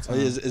know. Oh,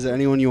 is there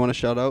anyone you want to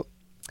shout out?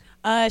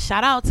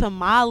 Shout out to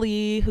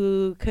Molly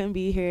who couldn't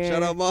be here.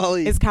 Shout out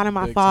Molly. It's kind of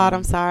my Big fault. time.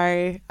 I'm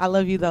sorry. I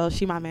love you though.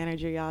 She my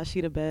manager, y'all.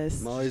 She the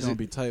best. Molly's Gonna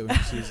be tight when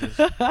she sees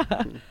this.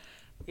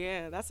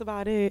 Yeah, that's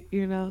about it.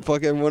 You know.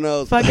 fuck everyone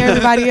else. Fuck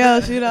everybody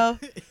else. You know.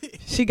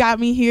 She got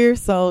me here,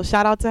 so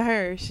shout out to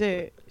her.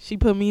 Shit, she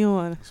put me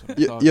on. That's what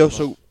I'm talking Yo,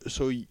 about.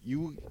 so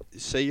you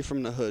say you're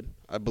from the hood.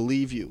 I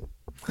believe you,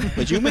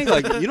 but you make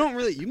like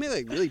you make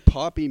like really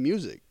poppy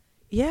music.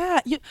 Yeah,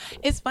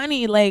 it's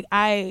funny. Like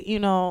I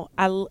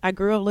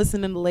grew up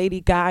listening to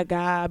Lady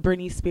Gaga,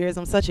 Britney Spears.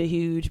 I'm such a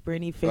huge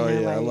Britney fan. Oh, yeah,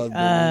 like, I love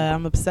Britney.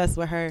 I'm obsessed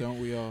with her. Don't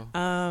we all?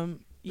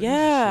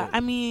 Yeah, shit. I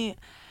mean,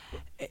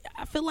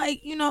 I feel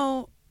like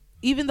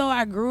even though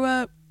I grew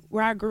up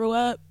where I grew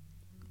up,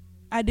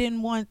 I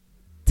didn't want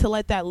to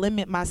let that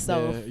limit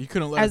myself Yeah, you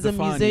couldn't let as it a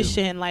define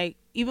musician. Like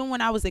even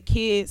when I was a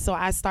kid, so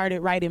I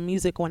started writing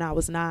music when I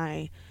was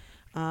 9.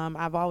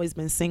 I've always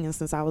been singing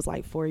since I was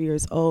like 4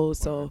 years old.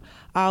 So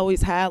I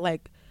always had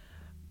like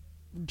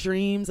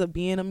dreams of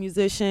being a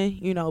musician,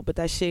 but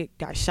that shit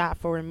got shot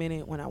for a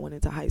minute when I went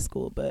into high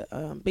school. But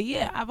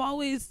yeah, I've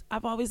always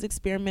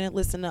experimented,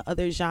 listened to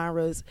other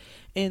genres,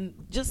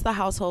 and just the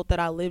household that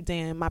I lived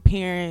in. My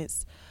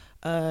parents,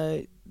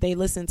 they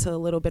listened to a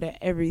little bit of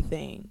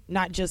everything,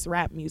 not just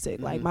rap music.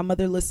 Mm-hmm. Like my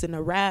mother listened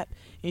to rap,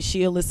 and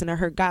she'll listen to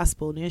her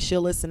gospel, then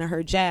she'll listen to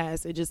her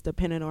jazz. It just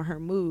depended on her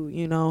mood,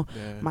 Yeah.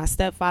 My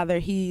stepfather,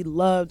 he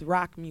loved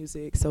rock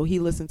music, so he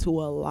listened to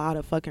a lot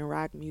of fucking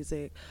rock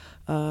music,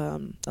 a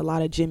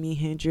lot of Jimi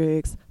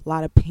Hendrix, a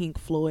lot of Pink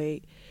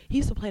Floyd. He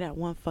used to play that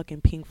one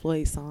fucking Pink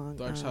Floyd song.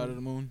 Dark Side of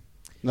the Moon.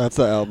 That's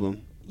the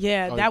album.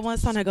 Yeah, Oh, that one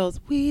song that goes,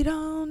 "We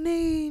don't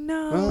need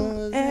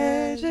no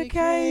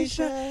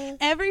education."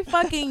 Every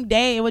fucking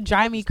day, it would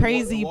drive me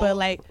crazy, but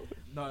like,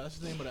 No, that's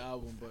the name of the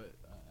album, but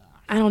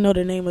I don't know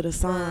the name of the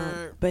song,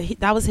 but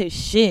that was his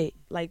shit.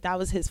 Like that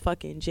was his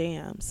fucking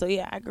jam. So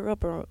yeah, I grew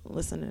up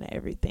listening to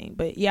everything.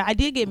 But yeah, I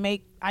did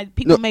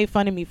people made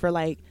fun of me for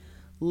like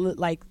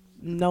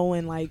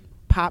knowing like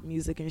pop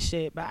music and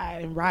shit,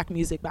 and rock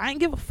music, but I didn't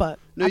give a fuck.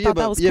 No, I yeah, thought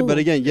but that was cool. but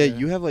again, Yeah.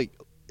 you have like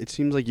it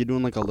seems like you're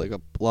doing like a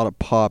lot of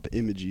pop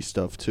imagey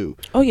stuff too.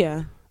 Oh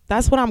yeah,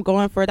 that's what I'm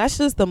going for. That's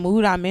just the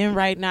mood I'm in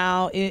right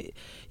now.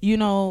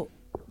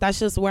 That's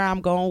just where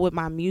I'm going with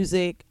my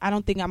music. I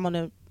don't think I'm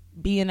gonna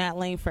be in that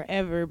lane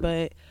forever,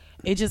 but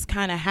it just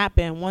kind of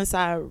happened once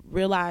I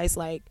realized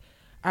like,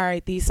 all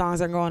right, these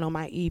songs are going on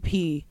my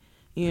EP.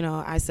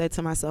 I said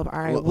to myself, all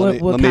right,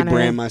 what let kind me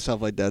brand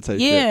myself like that type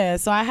shit. Yeah,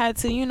 so I had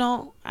to,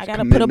 I got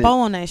to put a Commitment. bow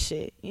on that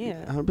shit.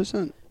 Yeah.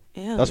 100%.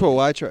 Yeah. That's what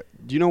Y Try.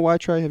 Do you know Y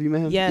Try? Have you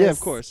met him? Yes. Yeah, of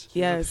course.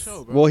 Yes.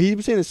 Show, bro. Well, he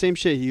was saying the same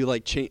shit. He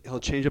like he'll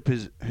change up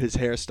his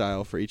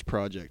hairstyle for each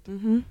project.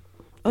 Mm-hmm.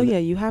 Oh And yeah,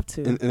 you have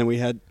to. And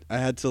then I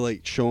had to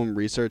like show him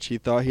research. He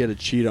thought he had a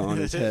cheetah on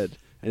his head,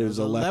 and it was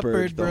a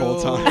leopard the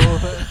whole time.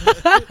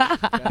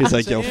 He's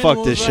like, "Yo,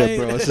 fuck this shit,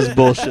 bro. This is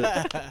bullshit."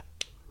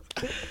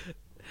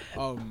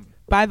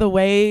 By the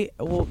way,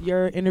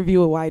 your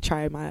interview with White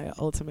Tribe, my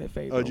ultimate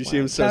favorite. Oh, did you see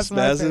him start That's my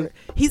spazzing? favorite.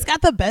 He's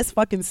got the best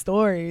fucking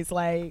stories.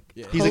 Like,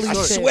 Yeah. He's like, holy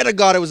 "I shit. swear to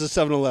God, it was a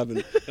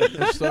 7-Eleven."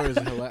 His story is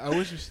hilarious. I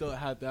wish we still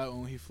had that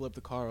when he flipped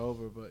the car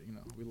over, but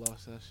we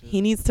lost that shit.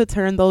 He needs to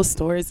turn those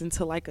stories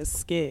into like a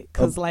skit,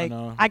 cause Oh, like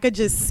know. I could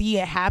just see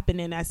it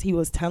happening as he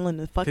was telling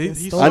the fucking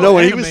He's story. I know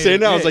when he was animated, saying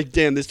that, I was yeah. like,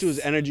 "Damn, this dude's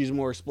energy is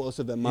more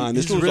explosive than mine."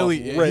 This He's dude's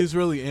really, off rip. he's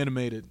really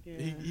animated. Yeah.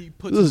 He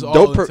puts This his is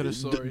all into the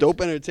story.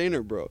 dope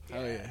entertainer, bro.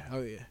 Oh yeah,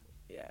 oh yeah.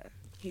 Yeah,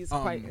 he's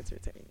quite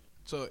entertaining.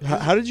 So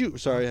How did you?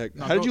 Sorry, Heck,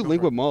 No, how did go- you go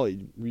link for it. with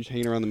Molly? Were you just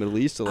hanging around the Middle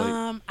East? Or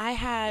like, I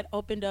had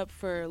opened up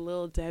for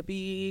Lil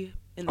Debbie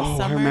in the oh,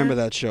 summer. I remember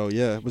that show.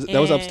 Yeah, that was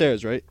And-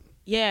 upstairs, right?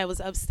 Yeah, it was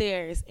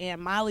upstairs,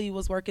 and Molly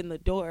was working the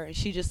door, and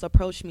she just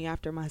approached me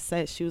after my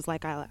set. She was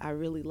like, I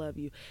really love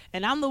you.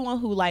 And I'm the one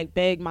who like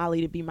begged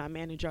Molly to be my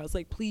manager. I was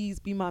like, please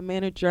be my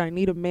manager. I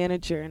need a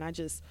manager. And I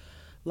just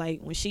like,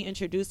 when she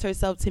introduced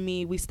herself to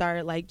me, we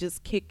started like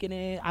just kicking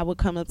it. I would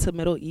come up to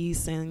Middle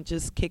East and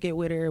just kick it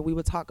with her. We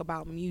would talk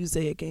about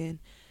music, and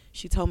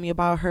she told me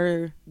about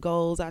her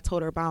goals. I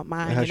told her about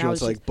mine. How And she I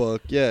wants was to like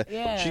book. Yeah.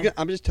 Yeah.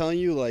 I'm just telling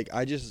you, like,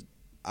 I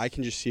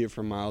can just see it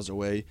from miles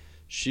away.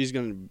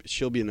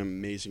 She'll be an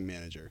amazing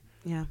manager.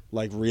 yeah.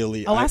 Like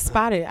really. Oh, I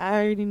spotted. I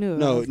already knew. I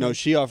No, was no, like,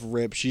 she off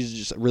rip. She's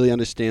just really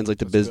understands like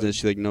the That's business. good.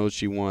 She like knows what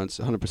she wants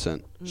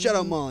 100%. Shout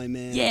out Molly,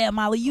 man. yeah,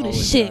 Molly, you the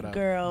Always shit, shout out.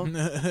 girl.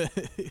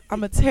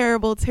 I'm a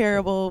terrible,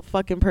 terrible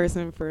fucking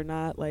person for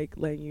not like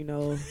letting you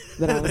know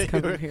that I was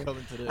coming here.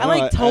 I No,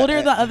 like told her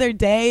I- the other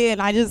day,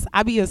 and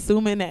I be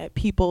assuming that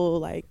people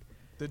like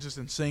They're just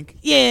in sync.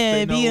 yeah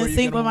They know be where in you're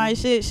sync gonna with my move.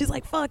 shit. She's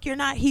like, "Fuck, you're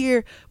not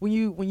here." When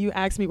you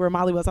asked me where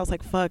Molly was, I was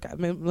like, "Fuck, I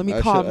mean, let me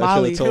I call should- I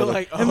Molly." should've told her.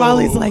 Like, And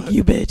Molly's oh. like,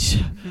 "You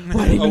bitch,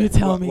 why didn't you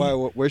tell me?"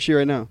 Where's she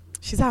right now?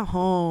 She's at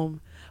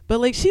home, but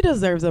like she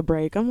deserves a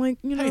break. I'm like,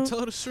 you know, Hey, tell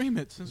her to stream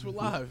it since we're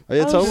live. Oh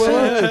yeah, tell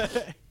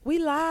her. we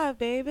live,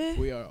 baby.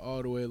 We are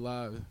all the way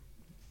live.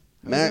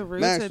 Is it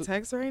rude Max, to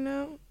text right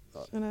now?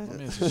 Should I- My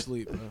man's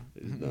asleep, bro.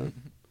 He's done.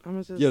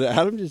 I'm just. Yo, did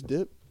Adam just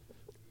dip?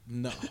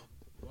 No.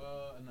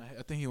 Well, no,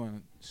 I think he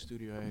went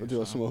studio. What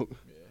do I smoke?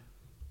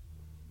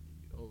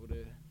 Yeah. Over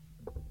there,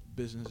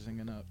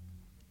 businessing up.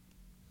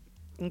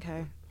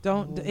 Okay.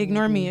 Don't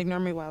ignore me. Ignore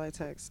me while I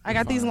text. I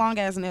got these fine. long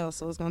ass nails,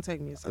 so it's gonna take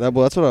me a second.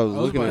 That's what I was I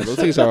was looking about at. to Those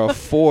say. things are a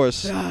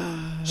force.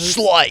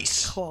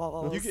 Slice.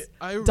 Calls.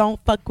 Do Don't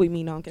fuck with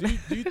me, no.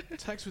 you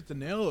text with the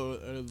nail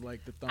or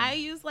like the thumb? I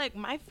use like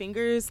my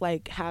fingers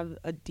like have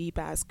a deep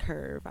ass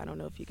curve. I don't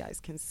know if you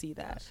guys can see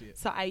that. I see it.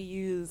 So I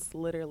use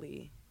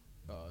literally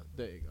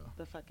There you go.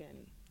 the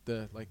fucking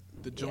The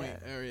joint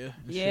Yeah. area.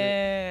 And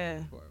yeah.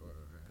 Shit.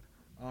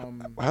 Right.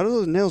 How do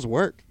those nails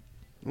work?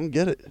 I don't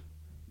get it.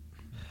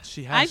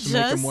 She I has to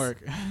make them just-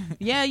 work.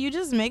 Yeah, you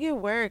just make it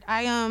work.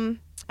 I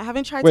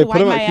haven't tried Wait, to put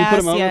wipe 'em out. my Can you put 'em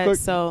ass out real yet, quick?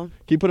 so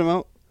Can you put them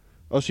out?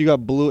 Oh, so you got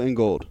blue and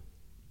gold.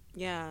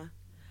 yeah.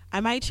 I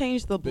might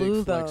change the Big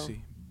blue though. flexi.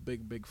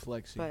 Big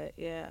flexi. But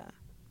yeah.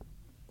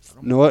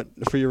 You know what?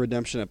 For your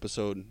redemption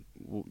episode,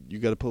 you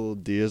got to put little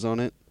Diaz on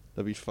it.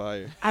 That'd be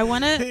fire. I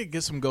wanna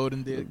Get some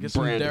golden get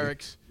some Branding.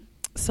 Derricks.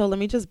 so let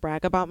me just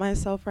brag about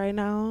myself right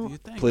now. Do you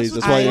think? Please,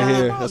 what that's why it's you're all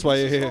here. about. That's why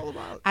That's you're what here. it's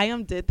all about.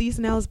 I did these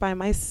nails by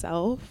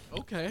myself.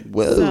 Okay.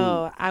 Whoa.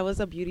 So I was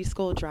a beauty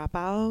school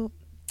dropout.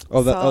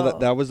 that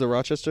so- was the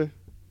Rochester.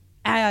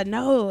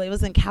 No, it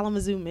was in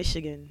Kalamazoo,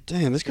 Michigan.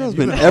 Damn, this girl's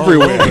You've been all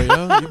everywhere. over,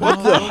 yo. You've been What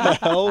all the over.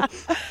 hell?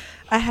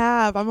 I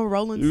have. I'm a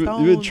Rolling You've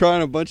Stone. been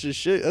trying a bunch of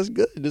shit. That's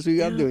good. That's what you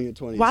got to Yeah. do in your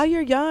 20s. While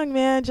you're young,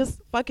 man,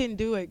 just fucking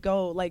do it.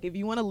 Go. Like, if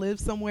you want to live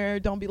somewhere,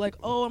 don't be like,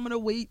 oh, I'm gonna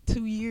wait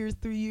 2 years,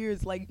 3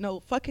 years. Like, no,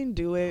 fucking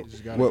do it. You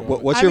just gotta What, go.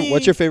 what's I your mean,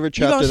 favorite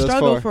You chapter gonna thus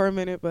struggle far? for a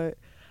minute, but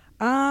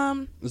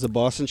Is the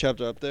Boston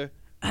chapter up there?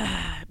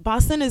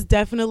 Boston is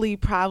definitely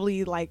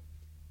probably like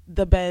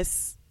the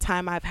best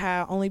time I've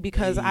had, only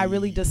because I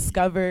really Hey.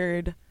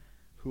 discovered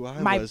Who I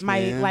my was,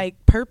 man.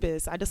 like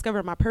purpose. I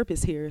discovered my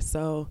purpose here.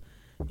 So,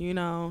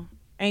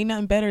 ain't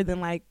nothing better than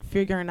like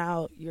figuring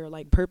out your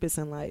like purpose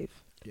in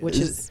life, Yeah, which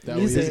is that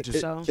way you music. just-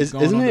 So Just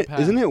going on the path.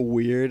 Isn't it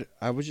weird?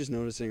 I was just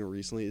noticing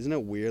recently. Isn't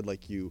it weird?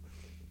 Like you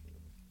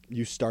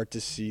start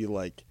to see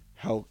like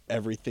how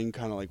everything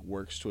kind of like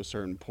works to a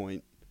certain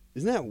point.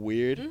 Isn't that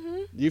weird?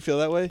 Mhm. Do you feel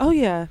that way? Oh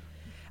yeah.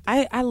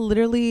 I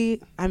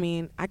literally, I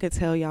mean, I could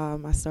tell y'all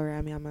my story.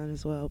 I mean, I might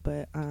as well,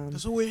 but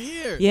That's what we're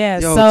here. yeah.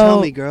 Yo, so tell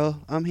me, girl.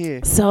 I'm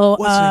here. So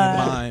What's in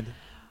your mind?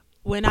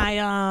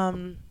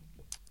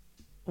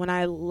 when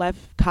I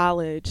left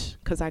college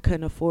because I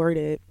couldn't afford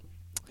it.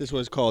 This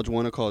was college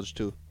 1 or college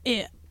 2?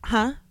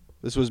 Huh?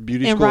 This was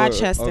beauty In school?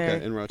 Rochester.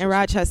 Okay, in Rochester. In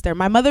Rochester.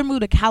 My mother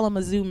moved to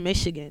Kalamazoo,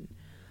 Michigan.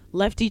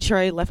 Left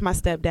Detroit, left my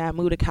stepdad,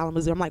 moved to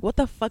Kalamazoo. I'm like, what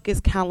the fuck is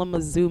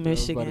Kalamazoo, I was about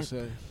Michigan? to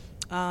say.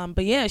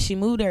 But yeah, she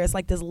moved there. It's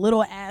like this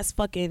little ass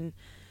fucking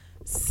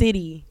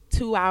city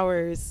 2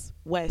 hours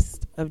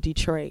west of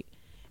Detroit.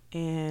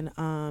 And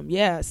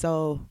yeah,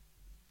 so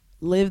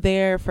lived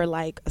there for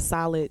like a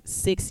solid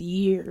 6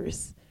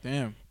 years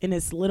Damn. in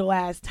this little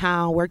ass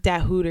town. Worked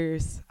at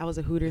Hooters. I was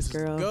a Hooters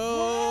girl.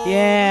 Go.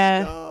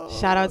 Yeah. Let's go.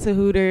 Shout out to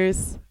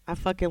Hooters. I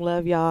fucking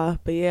love y'all.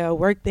 But yeah,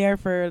 worked there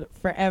for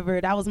forever.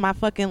 That was my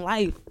fucking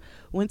life.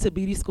 Went to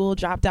beauty school,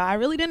 dropped out. I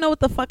really didn't know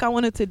what the fuck I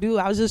wanted to do.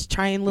 I was just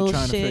trying little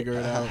Trying to shit. figure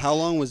it out. How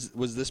long was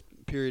this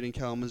period in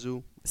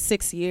Kalamazoo?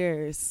 6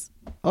 years.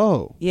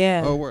 Oh.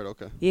 Yeah. Oh, word.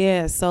 Okay.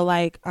 Yeah. So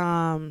like,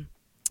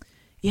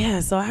 yeah.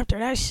 So after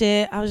that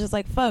shit, I was just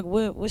like, fuck,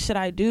 what should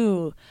I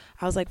do?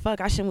 I was like,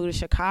 fuck, I should move to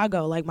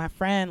Chicago. Like my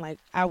friend, like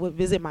I would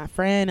visit my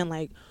friend, and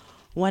like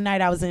one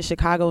night I was in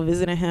Chicago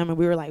visiting him, and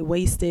we were like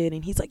wasted,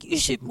 and he's like, you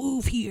should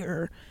move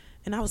here.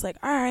 And I was like,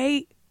 all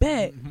right,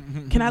 bet.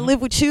 Can I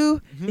live with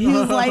you? And he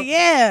was like,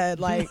 yeah.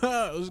 Like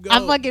Let's go. I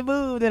fucking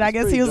moved, and I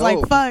guess he pretty was like,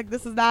 dope. fuck,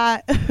 this is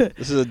not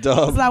This is a this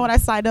dub. is not what I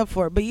signed up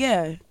for. But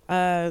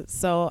yeah,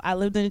 so I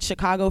lived in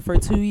Chicago for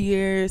 2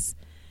 years.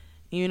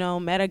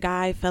 Met a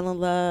guy, fell in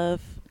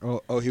love.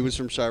 Oh, he was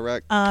from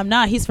Chirac.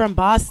 Nah, he's from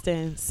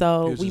Boston.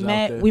 So He was we just out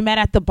met. there. We met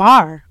at the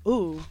bar.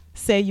 Ooh,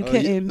 say you Oh,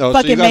 couldn't so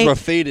fucking you guys make. were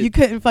faded. You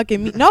couldn't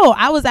fucking meet. No,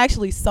 I was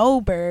actually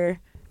sober.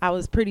 I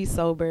was pretty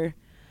sober.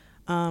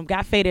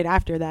 Got faded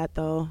after that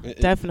though.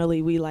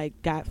 Definitely, we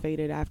like got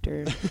faded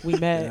after we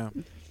met.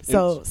 Damn.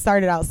 So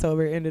started out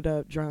sober, ended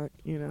up drunk.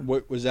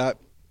 What was that?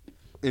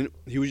 And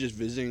he was just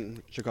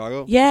visiting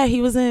Chicago. Yeah,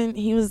 he was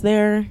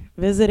there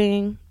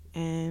visiting,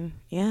 and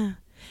yeah,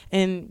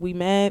 and we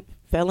met,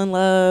 fell in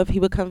love. He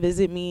would come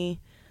visit me.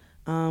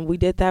 We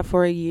did that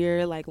for a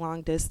year, like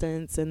long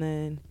distance, and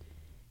then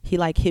he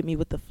like hit me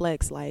with the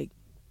flex, like,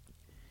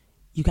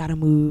 you gotta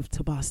move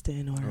to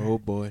Boston or Oh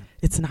boy.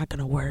 it's not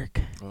gonna work.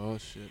 Oh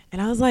shit.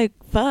 And I was like,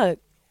 fuck.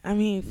 I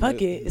mean, fuck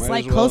Might- it. It's might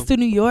like as close well. to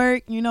New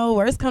York,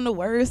 worst come to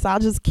worst. I'll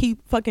just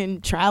keep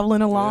fucking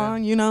traveling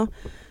along,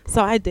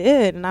 So I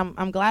did, and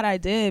I'm glad I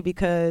did,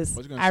 because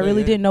Was gonna I say,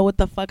 really yeah. didn't know what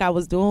the fuck I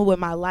was doing with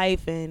my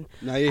life, and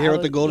Now you're here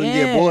with the Golden yeah,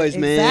 Deer Boys,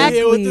 man. exactly.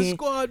 Here with the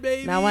squad,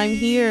 baby. now I'm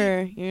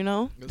here,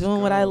 Let's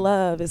doing what I go.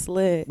 love. It's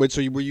lit. Wait,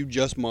 so were you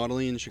just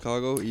modeling in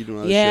Chicago? Or you doing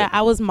other Yeah, shit?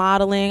 I was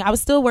modeling. I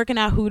was still working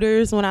at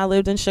Hooters when I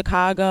lived in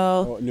Chicago.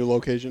 Oh, new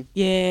location.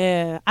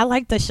 Yeah, I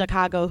like the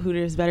Chicago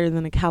Hooters better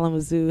than the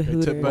Kalamazoo They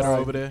Hooters. tip better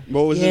over there.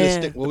 What was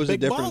Yeah. what was the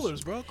Big difference?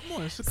 ballers, bro. Come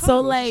on. It's Chicago, So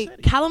it's a like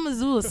city.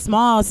 Kalamazoo is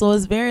small, so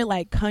it's very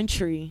like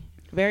country.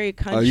 very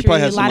country.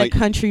 probably A had some, lot like- of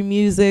country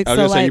music. I was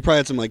so gonna say you like, probably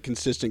had some like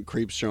consistent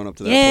creeps showing up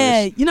to that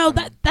yeah, place. you know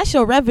that's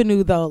your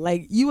revenue though.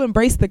 Like you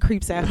embrace the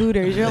creeps at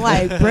Hooters. You're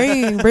like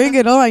bring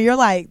it on. You're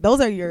like those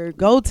are your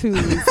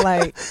go-tos.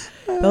 Like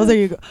those are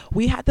your.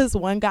 We had this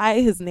one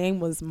guy. His name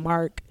was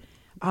Mark.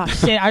 Oh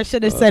shit! I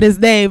should have said his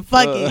name.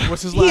 Fuck it.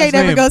 What's his He last ain't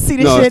never name? gonna see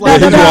this No, shit. he's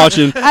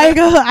watching. I ain't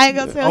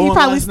gonna tell. I He want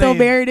probably last still name.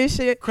 married and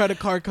shit. Credit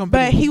card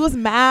company. But he was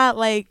mad,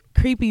 like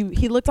creepy.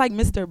 He looked like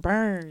Mr.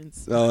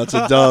 Burns. Oh, it's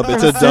a dub.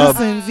 It's a from dub.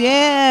 Simpsons.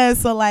 Yeah.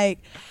 So like,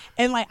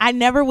 and like I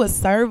never would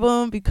serve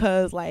him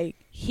because like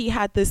he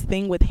had this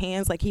thing with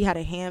hands. Like he had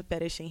a hand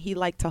fetish and he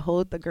liked to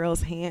hold the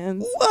girls'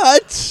 hands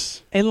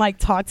What? and like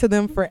talk to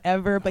them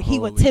forever. But he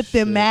would Holy tip shit.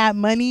 them mad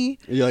money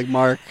You're like,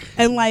 Mark,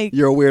 and like.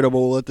 you're a weirdo, but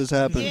we'll let this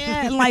happen.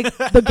 Yeah, and like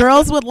the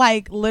girls would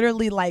like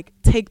literally like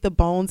take the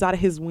bones out of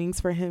his wings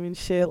for him and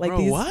shit. Like Bro,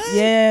 these, what?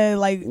 yeah,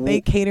 like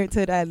they catered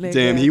to that nigga.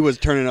 Damn, he was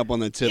turning up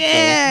on the tip.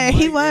 Yeah, though.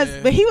 he Like, was,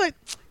 yeah. but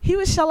he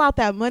would shell out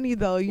that money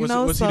though. You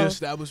know, was so he the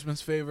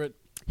establishment's favorite?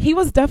 he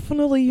was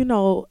definitely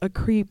a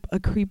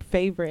creep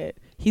favorite.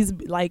 He's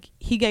like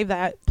he gave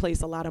that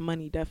place a lot of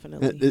money,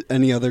 definitely. Though.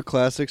 Any other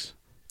classics?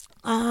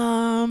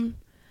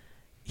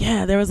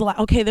 Yeah, there was a lot.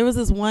 Okay, there was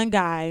this one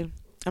guy.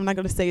 I'm not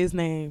gonna say his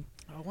name.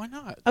 Oh, why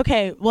not?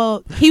 Okay,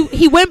 well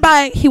he went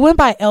by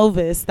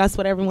Elvis. That's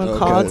what everyone Okay,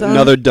 called him.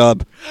 another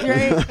dub.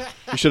 Right?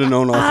 You should have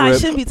known off I rip.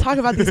 shouldn't be talking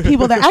about these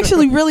people. They're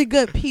actually really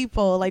good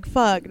people. Like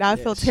fuck, now I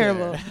feel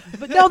terrible.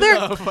 But no, they're.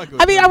 No, fuck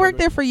with I mean, it, I fuck worked with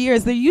there for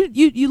years.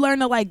 You learn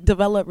to like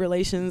develop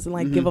relations and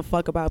like Mhm. give a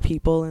fuck about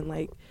people and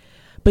like.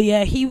 But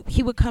yeah,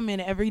 he would come in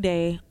every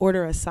day,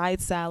 order a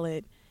side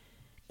salad,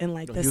 and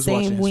like Yo, the he was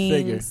watching same his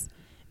figure. wings,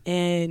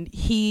 and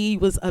he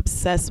was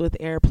obsessed with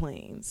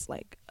airplanes,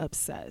 like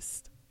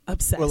obsessed.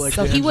 Well, like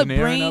So the he would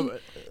engineering bring. of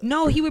it?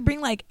 No, he would bring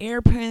like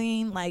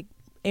airplane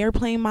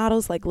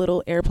models, like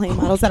little airplane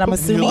models that I'm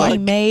assuming he What?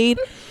 made.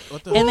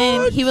 What the And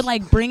then fuck? he would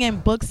like bring in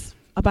books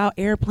about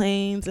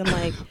airplanes and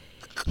like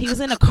he was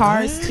into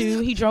cars too.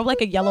 He drove like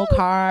a yellow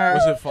car.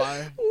 Was it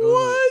fire?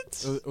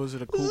 What? Was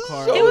it a cool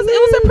car? It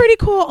was a pretty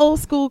cool old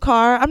school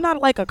car. I'm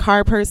not like a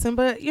car person,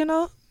 but you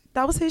know,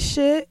 that was his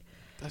shit.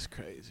 That's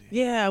crazy.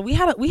 Yeah, we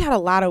had a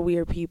lot of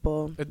weird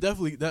people. It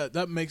definitely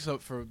that makes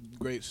up for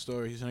great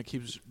stories and it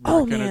keeps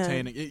Oh, work man.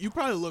 entertaining. You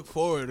probably look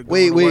forward to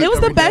Wait, going to wait. work It was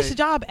the every best day.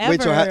 job ever.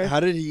 Wait, so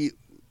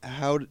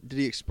how did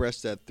he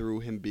express that through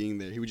him being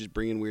there? He would just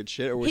bring in weird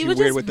shit, or was He he would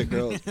weird just- with the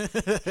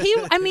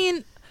girls? I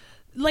mean,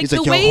 like He's the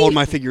like, yo, way hold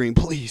my figurine,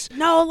 please.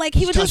 No, like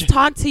he would Just just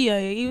touch talk to you.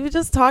 He would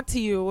just talk to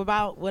you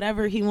about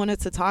whatever he wanted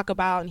to talk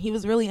about, and he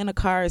was really into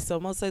cars. So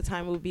most of the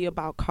time it would be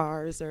about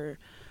cars or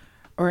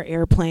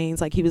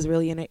airplanes. Like he was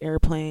really into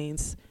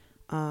airplanes.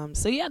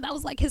 So yeah, that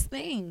was like his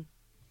thing.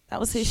 That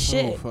was his So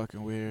shit.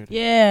 fucking weird.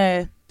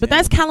 Yeah, but Damn.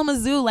 that's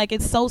Kalamazoo. Like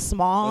it's so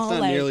small. That's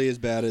not like, nearly as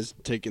bad as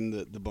taking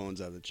the bones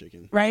out of the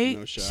chicken. right.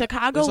 No shot.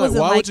 Chicago It's like,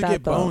 wasn't why like would you that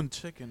get though. boned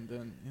chicken?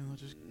 Then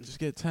just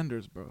get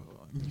tenders, bro.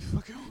 You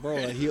fucking Bro,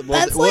 like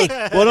That's like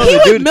no, he the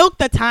would dude, milk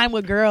the time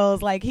with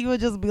girls. Like he would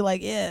just be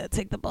like, "Yeah,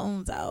 take the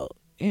bones out."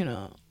 You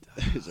know,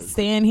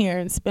 stand here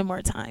and spend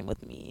more time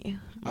with me,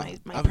 my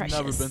I've precious.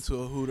 never been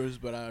to a Hooters,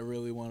 but I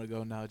really want to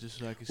go now just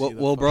so I can see.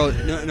 well, the bro,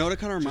 fucking- know what it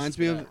kind of reminds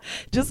me of?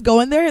 Just go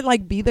in there and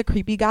like be the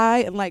creepy guy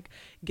and like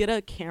get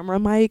a camera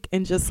mic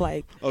and just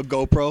like A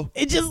GoPro.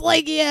 it just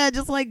like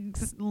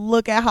just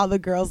look at how the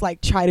girls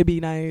like try to be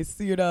nice,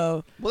 you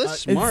know, Well,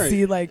 that's and smart.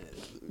 see like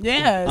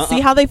see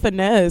how they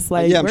finesse.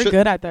 Like Yeah, I'm we're sure-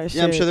 good at that shit.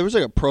 Yeah, I'm sure there was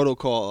like a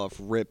protocol off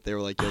rip. They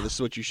were like, yo, this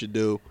is what you should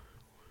do.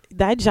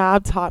 That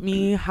job taught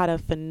me how to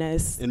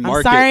finesse. And I'm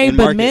market- sorry, and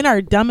but market. men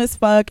are dumb as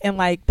fuck, and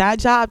like that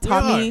job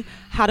taught We me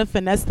how to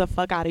finesse the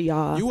fuck out of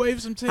y'all. You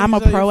wave some titties. I'm a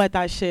at pro your- at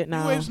that shit You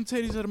now. wave some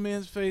titties at a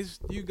man's face,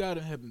 you got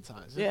him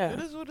hypnotized. Yeah. It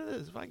is what it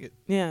is. Fuck it.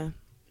 Yeah.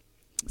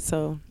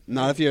 So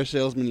Not if you're a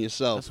salesman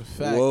yourself. That's a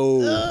fact. Whoa.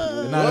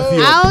 Not if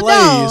you I don't play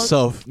know.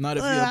 yourself. Not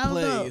if I you don't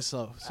play know.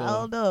 yourself. I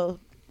don't So, know.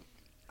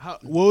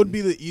 what would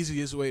be the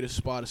easiest way to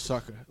spot a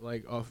sucker?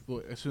 Like,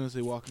 as soon as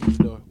they walk in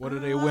the door, what are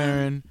they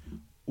wearing?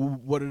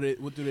 What do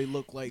they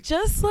look like?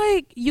 Just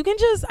like you can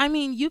just, I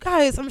mean, you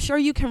guys, I'm sure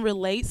you can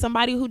relate.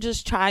 Somebody who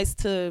just tries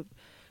to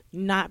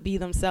not be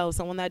themselves,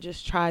 someone that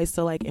just tries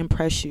to like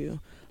impress you.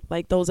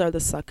 Like those are the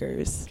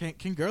suckers.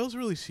 Can girls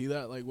really see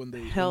that? Like when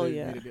they Hell when they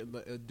yeah. meet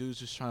a dude's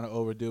just trying to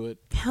overdo it.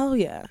 Hell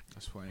yeah.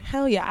 That's funny.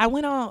 Hell yeah. I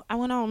went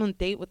on a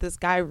date with this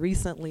guy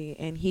recently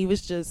and he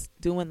was just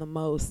doing the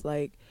most,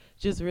 like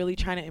just really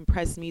trying to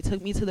impress me.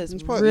 Took me to this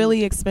He's probably-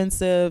 really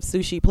expensive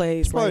sushi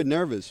place. He's probably Like,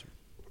 nervous.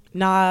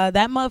 nah,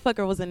 that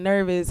motherfucker wasn't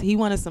nervous. He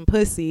wanted some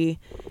pussy.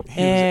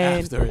 He and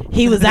was after it.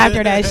 he was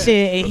after that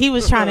shit and he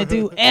was trying to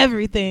do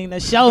everything to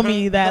show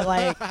me that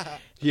like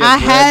He I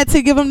bread. had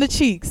to give him the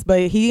cheeks,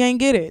 but he ain't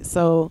get it.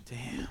 So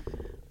Damn.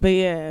 but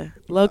yeah,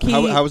 low key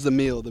How was the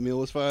meal? The meal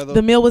was fire though.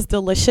 the meal was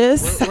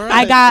delicious. Where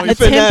I at? got Oh, you a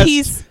finessed.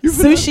 10-piece You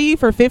finessed. sushi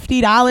for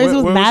 $50. It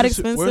was mad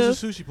expensive.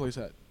 Where's the sushi place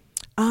at?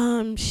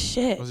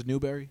 Shit. Was it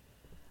Newberry?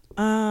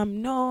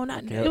 No,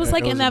 not. Okay, It was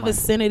like it in was that in my-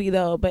 vicinity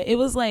though, but it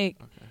was like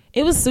Okay.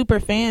 it was super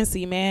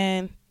fancy,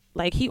 man.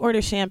 Like, he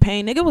ordered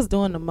champagne. Nigga was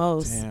doing the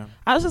most. Damn.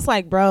 I was just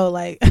like, bro,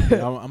 like,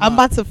 Yeah, I'm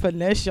about to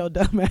finesse your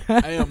dumb ass.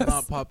 I am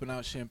not popping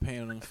out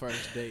champagne on the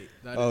first date.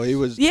 He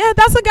was. Yeah,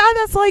 that's a guy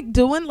that's like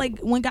doing, like,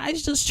 when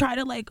guys just try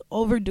to like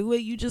overdo it,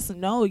 you just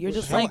know. You're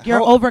just like, you're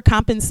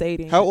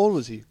overcompensating. How old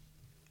was he?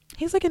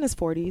 He's like in his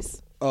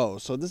 40s. Oh,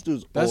 so this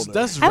dude's older.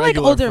 That's I like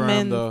regular older for him,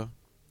 men. though.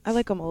 I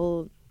like him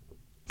old.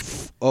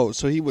 Oh,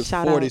 so he was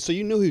Shout 40. out. So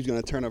you knew he was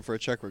gonna turn up for a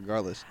check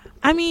regardless.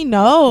 I mean, Come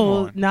no,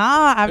 on.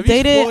 nah. I've If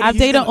he's dated 40,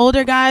 he's gonna-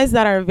 older guys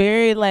that are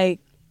very like,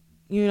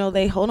 you know,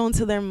 they hold on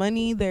to their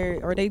money.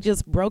 Or they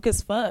just broke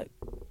as fuck.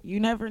 You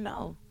never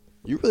know.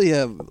 You really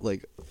have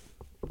like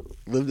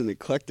lived an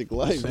eclectic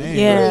life. Same. This is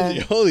Yeah. crazy.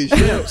 Holy shit.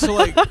 Yeah, so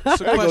like, so I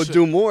gotta go question.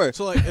 do more.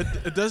 So like,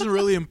 it doesn't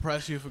really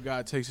impress you if a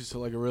guy takes you to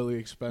like a really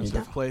expensive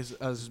No. place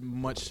as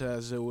much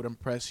as it would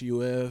impress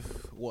you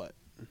if what?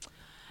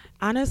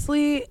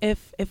 Honestly,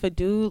 if a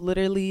dude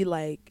literally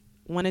like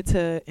wanted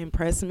to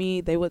impress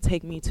me, they would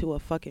take me to a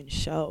fucking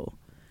show.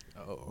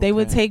 Oh, They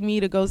would okay. take me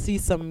to go see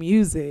some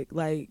music,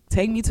 like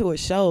take me to a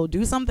show,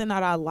 do something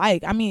that I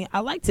like. I mean, I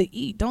like to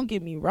eat, don't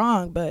get me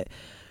wrong, but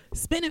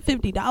spending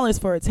 $50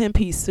 for a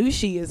 10-piece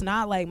sushi is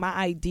not like my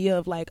idea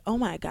of like, oh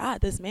my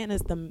God, this man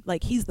is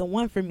he's the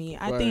one for me.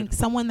 I Right. think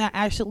someone that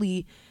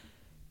actually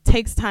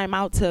takes time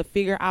out to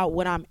figure out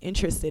what I'm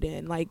interested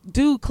in. Like,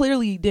 dude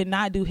clearly did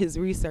not do his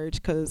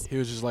research because He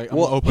was just like, I'm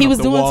Well, gonna open he up was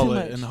the doing too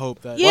wallet much. and hope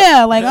that.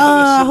 yeah, like,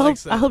 That shit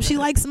likes I that. hope she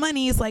likes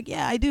money. It's like,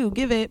 yeah, I do.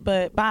 Give it,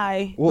 but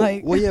bye. Well,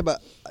 like, yeah,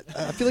 but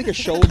I feel like a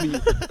show would be.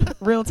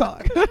 real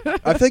talk.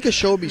 I feel like a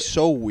show would be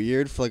so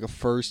weird for like a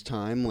first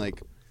time.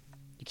 Like,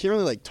 you can't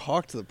really like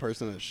talk to the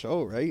person at a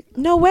show, right?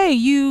 No way.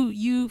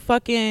 You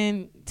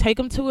fucking take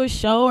them to a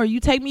show, or you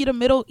take me to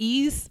Middle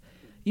East.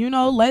 You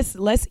know,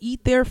 let's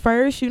eat there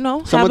first. You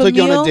know, Someone have took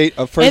you on meal, a date,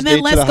 a first and then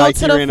date let's to the go high to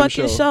key the random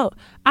fucking show.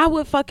 I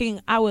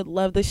would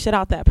love the shit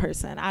out that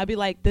person. I'd be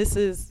like, this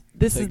is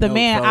Take the note,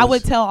 man. I fellas.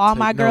 would tell all Take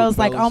my note, girls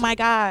like, fellas. oh my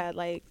God,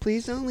 like,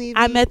 Please don't leave.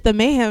 I met the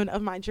man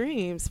of my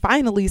dreams.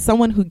 Finally,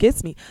 someone who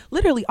gets me.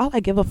 Literally, all I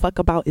give a fuck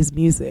about is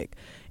music.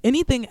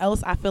 Anything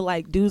else, I feel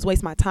like dudes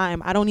waste my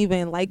time. I don't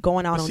even like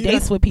going out But on see,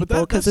 dates with but people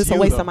because that's it's a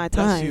you, waste though. of my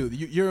That's time.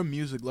 you're a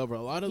music lover.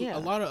 A lot of Yeah.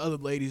 other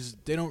ladies,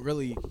 they don't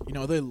really, you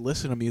know, they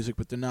listen to music,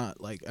 but they're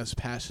not like as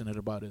passionate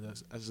about it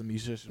as a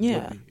musician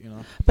Yeah. would be. You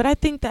know, But I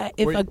think that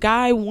if Or- a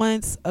guy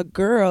wants a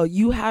girl,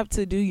 you have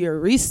to do your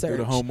research. do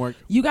the homework.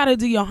 You got to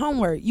do your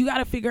homework. You got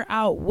to figure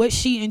out what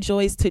she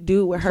enjoys to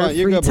do with her Fine,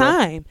 you're free good, bro.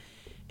 time.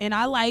 And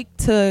I like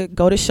to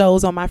go to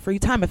shows on my free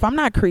time. If I'm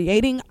not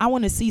creating, I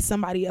want to see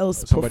somebody else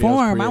Somebody else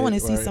perform. I create, want to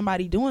see right.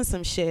 somebody doing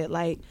some shit.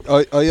 Like, Oh,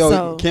 yo,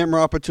 So-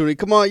 camera opportunity.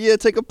 Come on, yeah,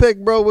 take a pic,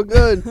 bro. We're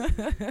good.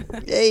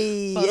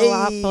 Yay, Photo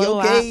op, yay, photo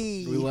op.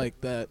 okay. We like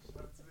that.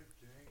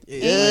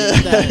 Yeah.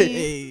 Like that.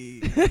 Hey.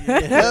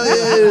 Hell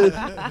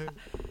yeah.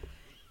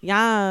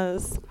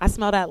 yes, I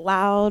smell that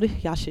loud.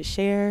 Y'all should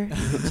share.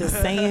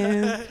 Just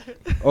saying.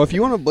 Oh, if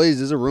you want to blaze,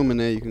 there's a room in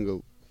there. You can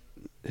go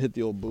hit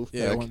the old booth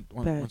Yeah, back.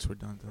 Bet. once we're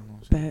done.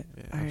 Bet.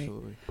 Yeah, All right.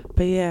 absolutely.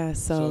 But yeah,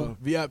 So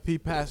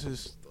VIP pass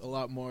is a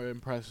lot more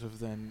impressive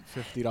than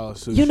 $50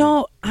 sushi. you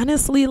know,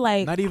 honestly,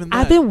 like, Not even that.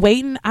 I've been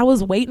waiting. I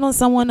was waiting on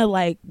someone to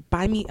like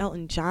buy me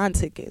Elton John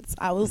tickets.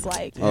 I was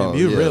like, Damn, Oh,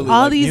 you yeah. really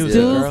all like these music,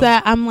 dudes girl.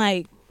 that I'm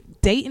like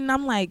dating.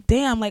 I'm like,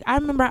 damn. Like, I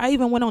remember I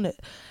even went on it.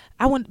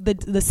 I went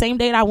the same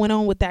date I went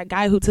on with that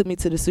guy who took me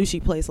to the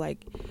sushi place.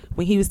 Like,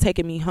 when he was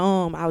taking me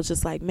home, I was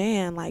just like,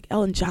 man, like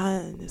Elton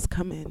John is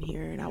coming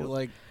here, and You're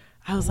like,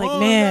 I was like, whoa,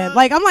 man, man.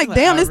 like I'm like, Like,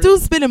 damn, this average.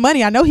 dude's spending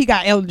money. I know he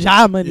got Elton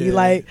John money. Yeah.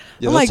 Like,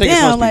 Yeah, I'm those like, tickets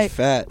damn, must be like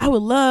fat. I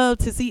would love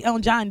to see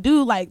Elton John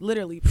do like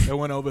literally it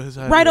went over his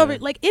head. right yeah. over,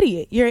 like,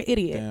 idiot. You're an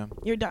idiot. Damn.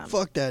 You're dumb.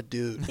 Fuck that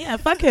dude. Yeah,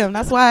 fuck him.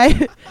 That's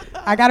why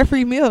I got a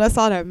free meal. That's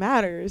all that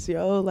matters,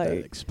 yo. That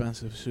Like,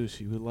 expensive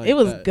sushi. We like it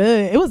was that.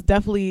 good. It was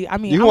definitely. I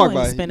mean, You I can walk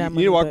wouldn't by. spend that You money.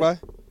 need to walk but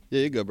by. Yeah,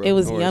 you're good, bro. It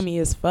was No worries. yummy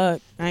as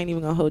fuck. I ain't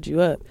even gonna hold you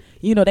up.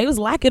 You know, they was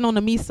lacking on the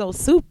miso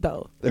soup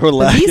though. They were The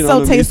lacking on miso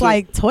the tastes miso.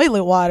 like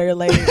toilet water.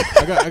 Like,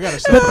 I gotta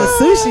say, but the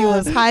sushi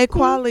was high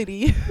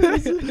quality.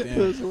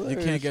 damn, you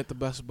can't get the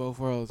best of both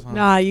worlds, huh?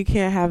 Nah, you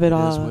can't have it It is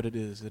all. what it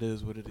is. It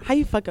is what it is. How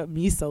you fuck up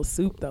miso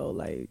soup though?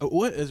 Like,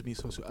 What is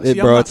miso soup? Hey,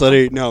 See, bro, I'm it's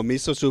literally no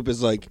miso soup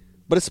is like,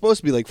 but it's supposed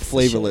to be like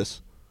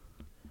flavorless.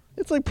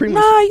 It's like pretty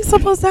much. nah, you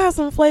supposed to have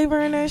some flavor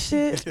in that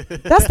shit.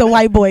 That's the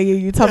white boy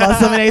you talking about.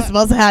 Somebody ain't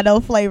supposed to have no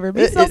flavor.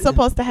 Miso's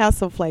supposed to have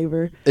some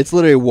flavor. It's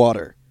literally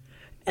water.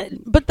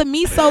 But the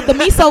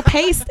miso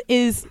paste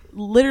is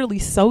literally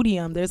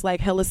sodium. There's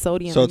like hella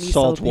sodium. So in it's miso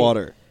salt paste.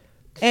 water.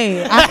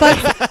 Hey,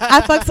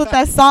 I fucks with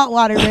that salt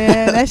water,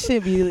 man. That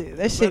shit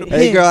Hey,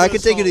 Hey hit. girl, I Good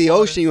can take you to the salt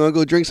water. ocean. You wanna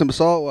go drink some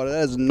salt water?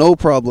 That is no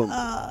problem.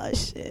 Oh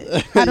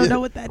shit. I don't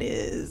know what that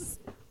is.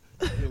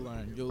 You'll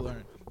learn. You'll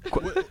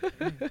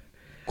learn.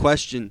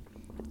 Question.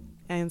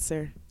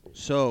 Answer.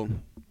 So,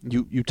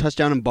 you touch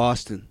down in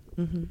Boston.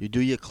 Mm-hmm. You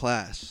do your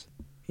class.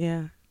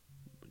 Yeah.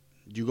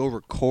 You go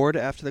record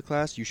after the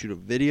class. You shoot a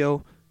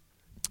video.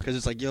 Because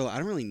it's like, yo, I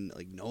don't really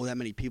like know that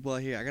many people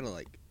out here. I gotta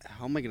like,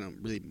 how am I gonna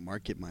really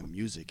market my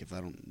music if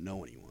I don't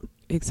know anyone?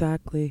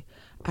 Exactly.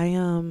 I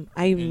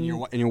And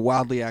you're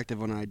wildly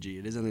active on IG.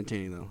 It is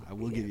entertaining though. I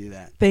will give you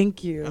that.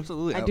 Thank you.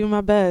 Absolutely. I do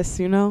my best,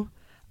 No,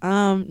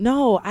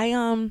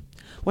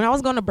 when I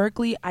was going to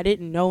Berkeley, I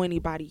didn't know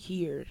anybody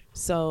here.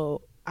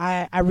 So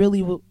I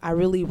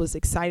really was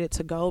excited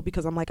to go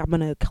because I'm like, I'm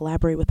going to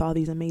collaborate with all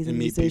these amazing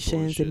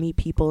musicians and meet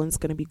people, and it's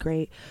going to be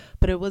great.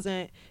 But it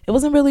wasn't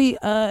really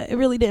it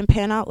really didn't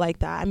pan out like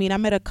that. I mean, I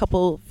met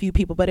a few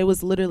people, but it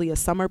was literally a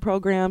summer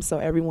program, so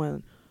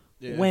everyone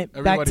went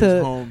back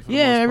to home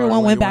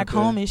everyone went back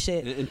home and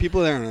shit. And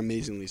people there are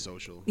amazingly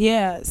social.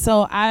 Yeah,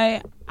 so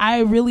I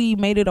really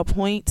made it a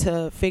point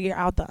to figure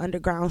out the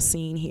underground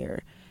scene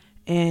here.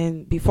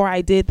 And before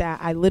I did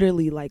that, I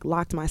literally like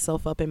locked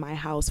myself up in my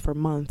house for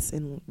months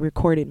and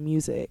recorded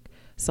music.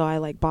 So I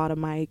like bought a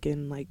mic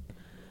and like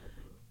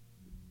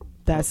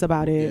that's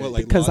about it. What,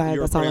 like because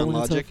that's all I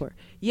wanted to for.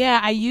 Yeah,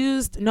 I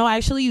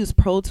actually used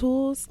Pro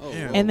Tools. Oh,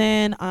 and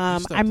then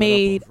I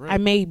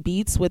made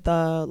beats with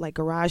like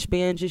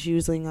GarageBand, just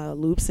using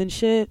loops and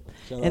shit.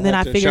 And then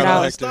I figured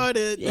out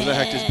started. Those are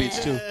Hector's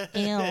beats too.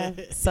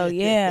 So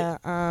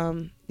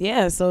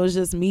so it was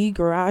just me,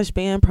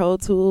 GarageBand, Pro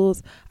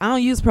Tools. I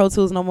don't use Pro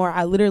Tools no more.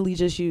 I literally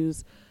just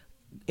use,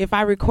 if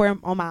I record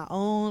on my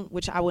own,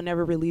 which I would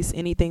never release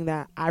anything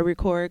that I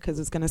record because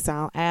it's gonna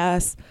sound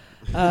ass.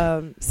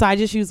 So I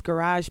just use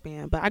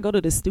GarageBand. But I go to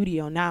the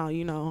studio now.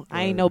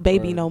 I ain't no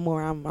baby no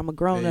more. I'm a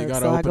grown up,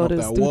 so I go to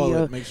the studio.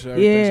 Wallet, make sure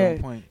everything's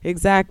on point.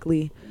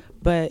 Exactly.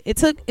 But it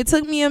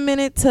took me a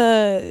minute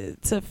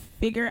to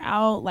figure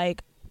out,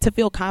 like, to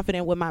feel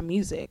confident with my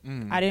music.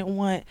 I didn't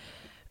want,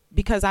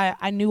 because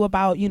I knew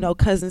about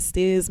Cousin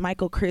Stiz,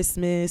 Michael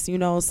Christmas,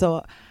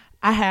 so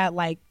I had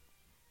like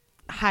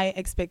high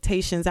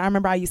expectations. I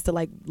remember I used to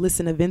like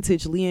listen to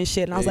Vintage Lee and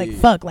shit, and I was like,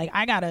 fuck, like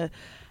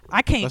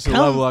I can't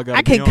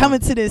come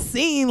into this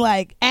scene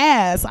like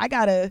ass. I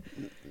gotta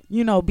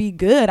be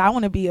good. I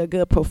want to be a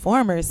good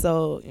performer.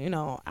 So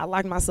I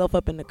locked myself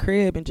up in the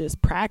crib and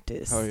just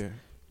practice. Oh yeah.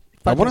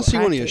 I want to see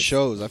one of your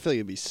shows. I feel like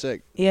it'd be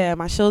sick. Yeah,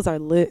 my shows are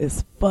lit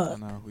as fuck.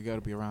 I know, we gotta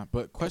be around.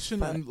 But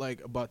question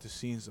like about the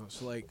scenes though.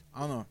 So like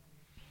I don't know.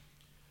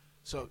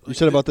 So like, you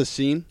said about the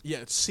scene?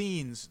 Yeah,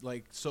 scenes.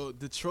 Like so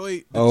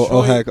Detroit.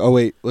 Oh heck. Oh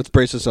wait, let's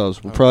brace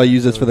ourselves. We'll probably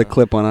use this for the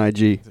clip on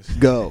IG.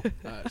 Go.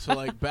 So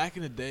like back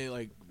in the day,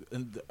 like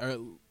in the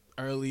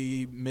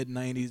early mid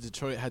 90s,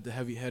 Detroit had the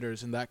heavy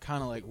hitters, and that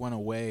kind of like went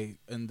away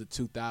in the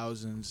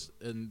 2000s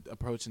and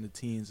approaching the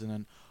teens, and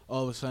then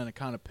all of a sudden it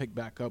kind of picked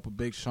back up with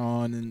Big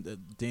Sean and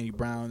Danny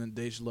Brown and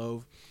Dej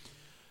Loaf.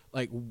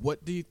 Like,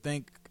 what do you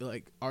think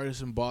like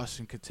artists in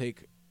Boston could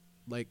take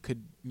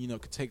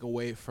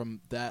away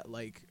from that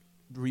like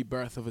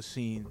rebirth of a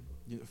scene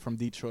from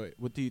Detroit?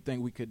 What do you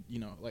think we could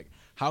like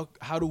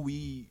how do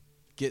we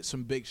get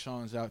some Big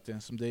Seans out there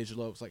and some Dej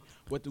Loafs? Like,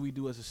 what do we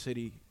do as a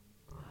city?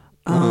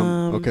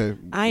 Okay.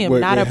 I am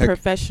not a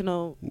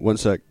professional. One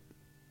sec.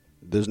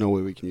 There's no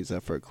way we can use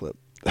that for a clip.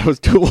 That was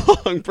too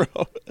long, bro.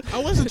 I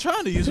wasn't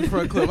trying to use it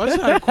for a clip. I just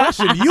had a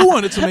question. You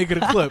wanted to make it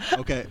a clip.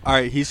 Okay. All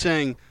right. He's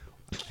saying,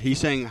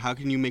 how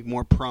can you make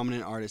more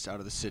prominent artists out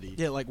of the city?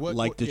 Yeah, like what?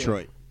 Like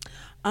Detroit.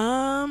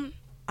 Yeah.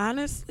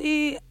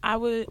 Honestly, I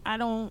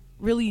don't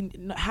really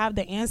have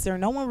the answer.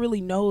 No one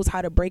really knows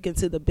how to break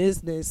into the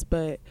business,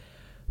 but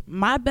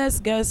my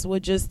best guess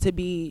would just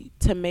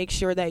to make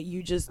sure that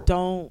you just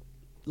don't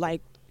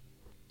like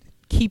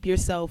keep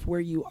yourself where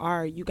you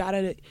are. You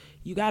gotta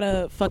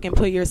fucking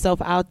put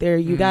yourself out there.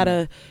 You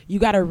gotta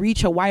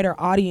reach a wider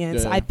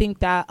audience. I think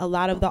that a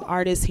lot of the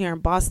artists here in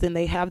Boston,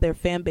 they have their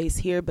fan base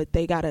here, but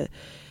they gotta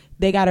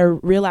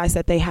realize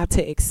that they have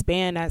to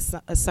expand at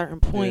a certain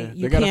point.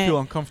 They gotta feel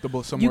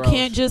uncomfortable somewhere else. You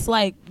can't just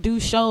like do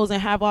shows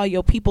and have all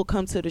your people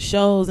come to the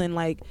shows and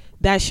like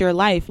that's your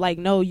life. Like,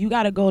 no, you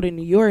gotta go to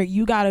New York.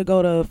 You gotta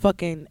go to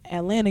fucking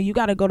Atlanta. You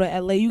gotta go to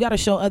LA. You gotta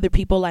show other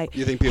people like,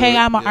 hey,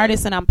 I'm an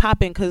artist and I'm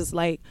popping, because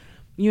like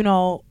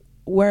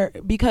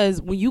because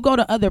when you go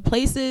to other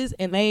places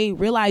and they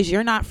realize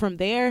you're not from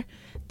there,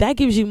 that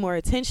gives you more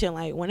attention.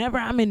 Like, whenever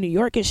I'm in New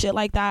York and shit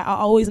like that, I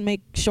always make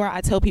sure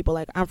I tell people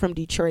like I'm from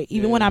Detroit.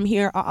 Even when I'm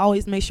here, I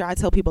always make sure I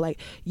tell people like,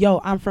 yo,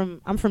 I'm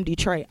from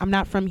Detroit. I'm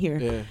not from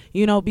here.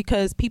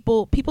 Because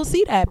people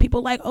see that.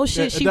 People like, oh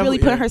shit, she really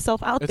put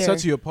herself out there. It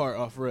sets you apart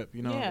off rip,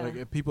 like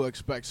if people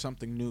expect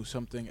something new,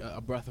 something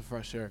a breath of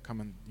fresh air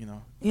coming,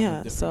 from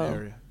a different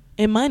area.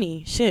 And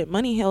money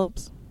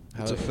helps.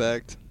 It's a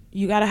fact.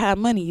 You gotta have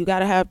money. You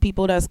gotta have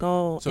people that's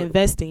gonna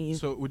invest in you.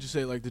 So would you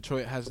say like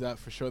Detroit has that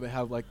for sure? They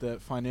have like the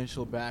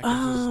financial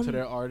backing to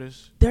their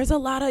artists. There's a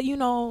lot of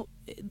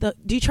the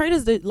Detroit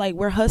is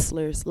we're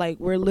hustlers. Like,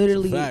 we're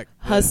literally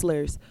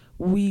hustlers.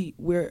 Yeah.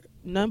 We're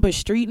none but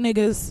street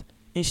niggas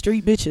and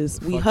street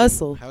bitches. We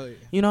hustle. Yeah.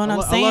 You know what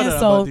I'm saying? I love that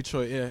about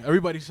Detroit. Yeah,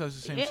 everybody says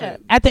the same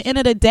shit. At the end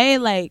of the day,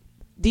 like,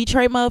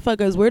 Detroit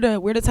motherfuckers,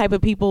 we're the type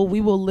of people,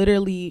 we will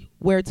literally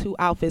wear 2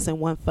 outfits in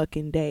one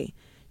fucking day.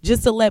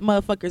 Just to let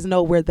motherfuckers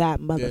know we're that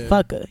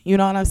motherfucker. Yeah. You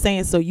know what I'm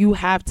saying? So you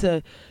have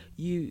to,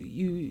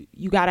 you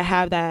got to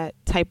have that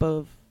type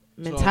of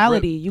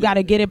mentality. You got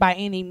to get it by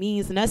any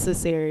means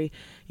necessary.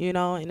 you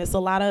know, and it's a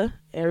lot of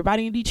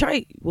everybody in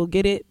Detroit will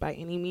get it by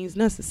any means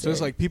necessary. So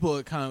it's like people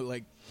are kind of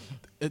like,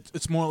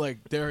 it's more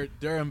like they're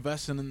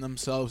investing in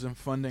themselves and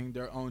funding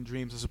their own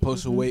dreams as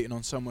opposed to waiting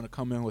on someone to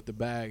come in with the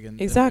bag and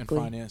Exactly.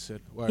 and finance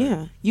it. Word.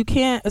 Yeah, you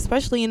can't,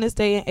 especially in this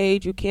day and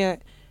age, you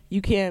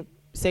can't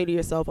say to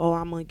yourself, oh,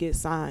 I'm gonna get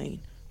signed.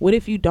 What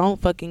if you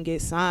don't fucking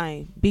get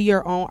signed? Be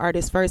your own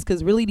artist first,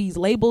 because really these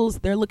labels,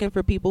 they're looking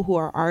for people who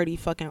are already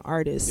fucking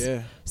artists.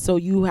 Yeah. So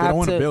you have they don't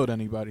want to to build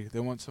anybody.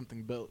 They want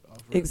something built. Off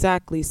of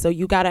exactly. So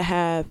you gotta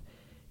have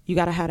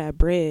that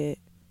bread.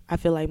 I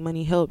feel like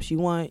money helps. You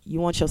want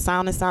your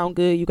sound to sound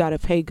good. You gotta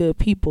pay good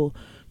people.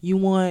 You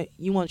want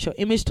your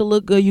image to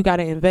look good. You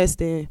gotta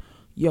invest in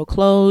your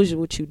clothes,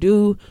 what you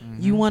do.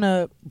 You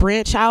wanna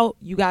branch out.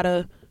 You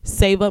gotta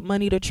save up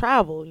money to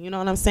travel. You know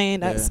what I'm saying?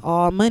 That's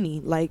all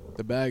money. Like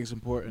the bag's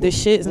important. This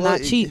shit's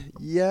not cheap.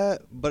 Yeah,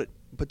 but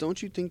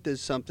don't you think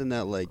there's something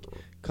that like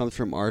comes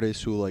from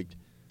artists who like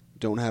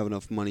don't have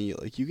enough money?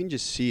 Like you can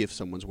just see if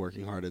someone's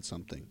working hard at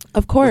something.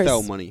 Of course.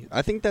 Without money.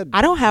 I think that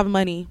I don't have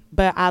money,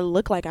 but I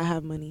look like I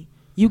have money.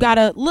 You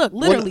gotta look,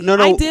 literally. Well,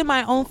 no. I did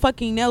my own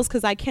fucking nails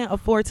because I can't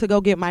afford to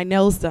go get my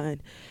nails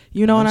done.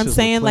 You know what I'm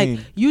saying? Like,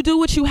 you do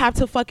what you have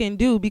to fucking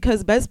do,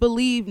 because best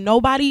believe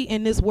nobody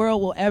in this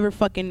world will ever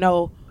fucking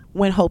know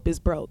when Hope is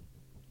broke.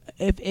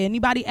 If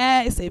anybody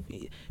asks, if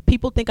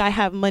people think I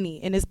have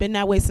money, and it's been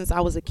that way since I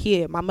was a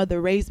kid. My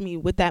mother raised me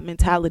with that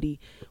mentality.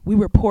 We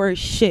were poor as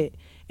shit,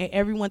 and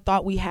everyone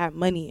thought we had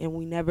money, and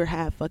we never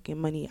had fucking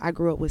money. I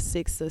grew up with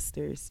 6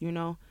 sisters, you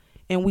know,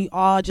 and we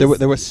all just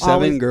there were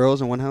 7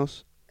 girls in one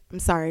house. I'm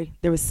sorry,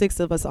 there was 6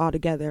 of us all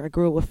together. I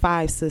grew up with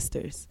 5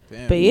 sisters.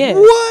 Damn. But yeah,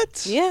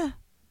 What? Yeah.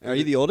 Are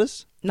you the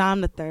oldest? Nah,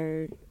 I'm the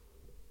third.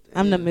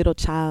 I'm the middle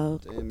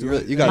child. Damn,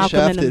 you got Malcolm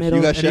in the shafted. middle.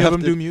 You got Any of them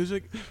shafted. do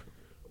music?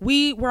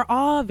 We're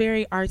all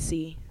very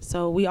artsy,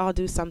 so we all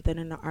do something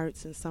in the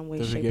arts in some way,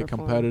 Does it shape, get or form.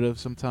 competitive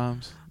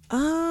sometimes?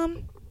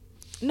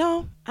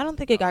 No, I don't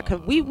think it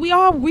got. We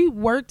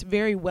worked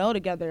very well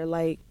together.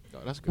 Like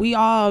That's good. we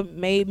all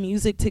made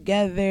music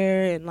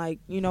together, and like,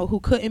 you know, who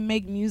couldn't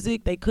make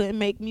music, they couldn't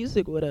make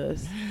music with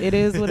us. It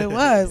is what it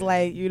was.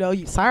 Like, you know,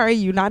 sorry,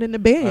 you're not in the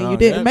band. You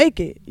didn't make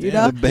it. You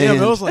know.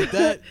 Damn, it was like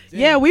that. Damn.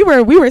 Yeah, we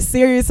were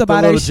serious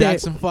about our shit.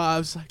 Jackson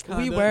 5s. Like,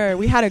 We were.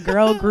 We had a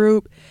girl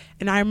group,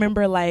 and I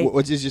remember like.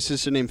 What's your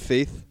sister named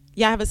Faith?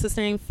 Yeah, I have a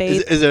sister named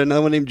Faith. Is there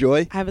another one named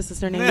Joy? I have a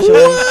sister named Joy.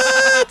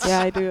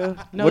 Yeah, I do.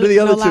 No, What are the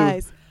other two?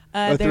 Lies.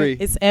 Or 3?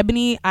 It's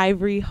Ebony,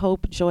 Ivory,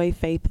 Hope, Joy,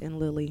 Faith, and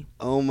Lily.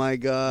 Oh my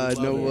God!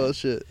 No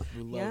bullshit.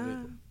 We love Yeah.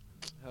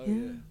 it. Hell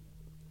yeah.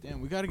 Damn,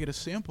 we got to get a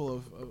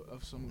sample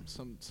of some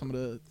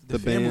of The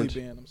family band.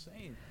 band. I'm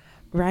saying.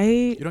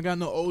 Right? You don't got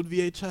no old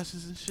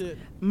VHSs and shit.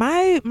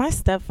 My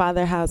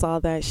stepfather has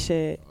all that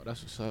shit. Oh,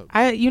 that's what's up.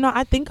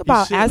 I think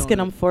about sitting on asking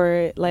it. him for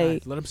it.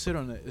 Like, Let him sit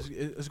on it.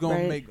 It's going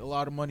Right. to make a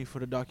lot of money for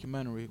the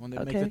documentary when they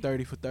make the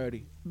 30 for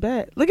 30.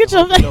 bet. Look at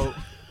your face. Dope.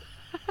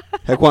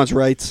 Heck wants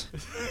rights.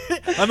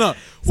 I know.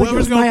 It's like, Whoever's it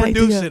was going my to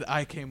produce idea. it,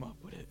 I came up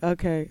with it.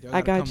 Okay, Y'all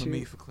I gotta got come to me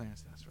you. for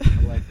clearance. That's right.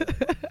 I like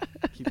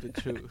that. Keep it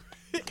true.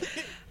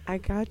 I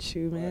got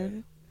you,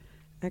 man.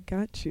 I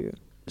got you.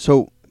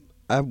 So,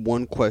 I have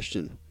one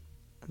question.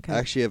 Okay. I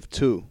actually have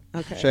 2.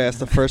 Okay. Should I ask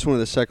the first one or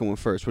the second one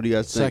first? What do you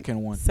guys think?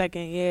 Second one.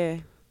 Second, yeah.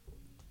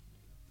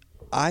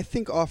 I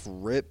think off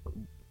rip,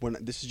 when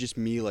this is just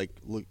me, like,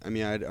 look. I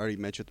mean, I'd already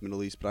met you at the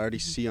Middle East, but I already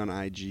see on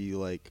IG,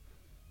 like,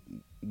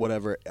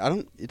 whatever.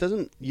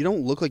 You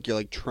don't look like you're,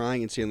 like,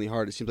 trying insanely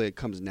hard. It seems like it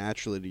comes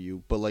naturally to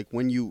you. But, like,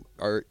 when you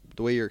are,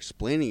 the way you're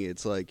explaining it,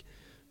 it's like,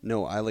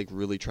 no, I, like,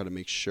 really try to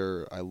make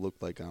sure I look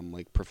like I'm,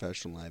 like,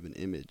 professional. I have an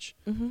image.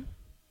 Mm-hmm.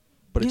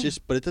 But Yeah.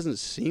 but it doesn't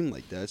seem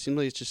like that. It seems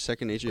like it's just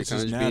second nature. You're It's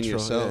kind of just just being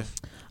natural,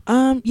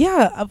 yourself.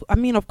 Yeah. I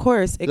mean, of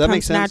course, it Does that make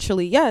comes sense?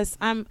 naturally. Yes.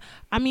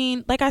 I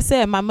mean, like I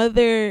said, my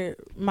mother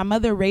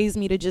raised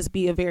me to just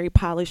be a very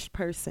polished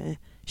person.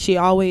 She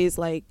always,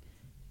 like,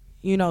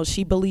 you know,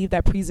 she believed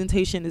that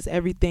presentation is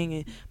everything.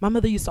 And my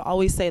mother used to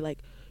always say, like,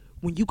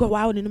 when you go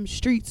out in them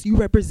streets, you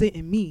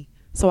representing me.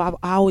 So I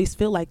always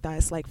feel like that.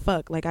 It's like,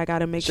 fuck, like, I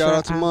gotta make sure. Shout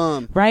out to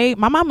Mom. Right?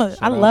 My mama,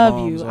 Shout I out love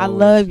moms you. I always.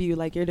 love you.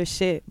 Like, you're the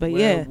shit. But Where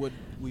yeah. would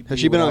we Has be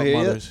she been out without here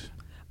mothers?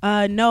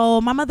 yet?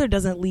 No, my mother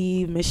doesn't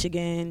leave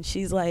Michigan.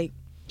 She's like,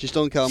 She's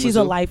still in Kalamazoo? she's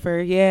a lifer.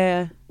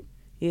 Yeah.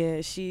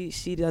 Yeah, she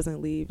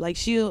doesn't leave. Like,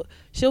 she'll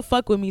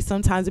fuck with me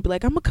sometimes and be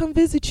like, I'm gonna come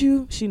visit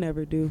you. She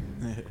never do.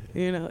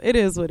 You know, it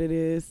is what it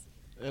is.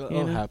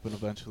 It'll happen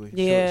eventually.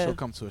 Yeah. She'll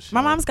come to a show.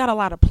 My mom's got a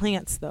lot of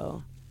plants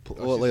though.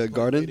 What, like a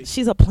garden?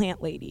 She's a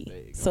plant lady. There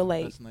you go. So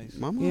like, That's nice.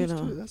 My You mom's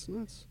know. too. That's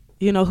nuts.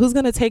 you know, who's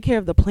gonna take care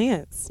of the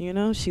plants? You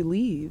know, she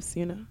leaves,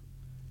 you know.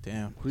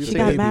 Damn. Who do you She think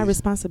got it mad is?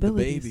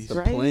 responsibilities. babies. The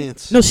right?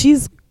 plants. No,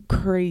 she's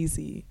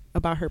crazy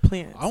about her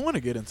plants. I want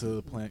to get into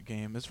the plant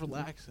game. It's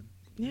relaxing.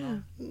 Yeah.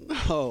 No.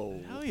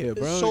 Hell yeah,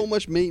 bro. There's so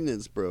much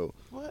maintenance, bro.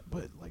 What?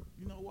 But like,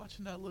 you know,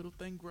 watching that little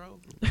thing grow.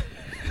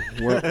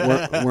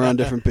 We're on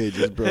different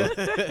pages, bro.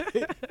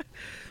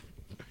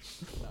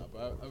 Nah,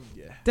 but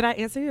yeah. Did I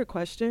answer your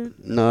question?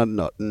 Not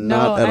No,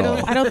 at I don't.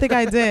 all. I don't think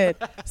I did.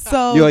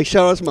 So You're like,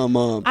 shout out to my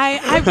mom.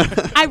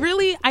 I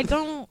really, I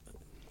don't.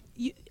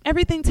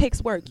 everything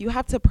takes work. You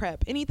have to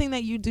prep. Anything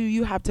that you do,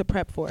 you have to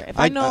prep for. If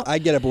I know, I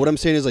get it, but what I'm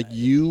saying is like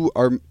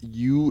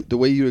the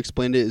way you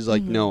explained it is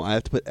like no, I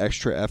have to put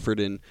extra effort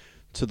in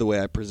to the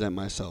way I present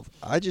myself.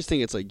 I just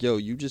think it's like, yo,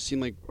 you just seem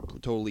like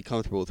totally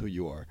comfortable with who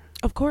you are.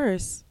 Of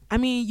course. I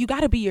mean, you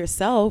got to be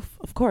yourself.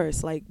 Of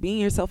course, like being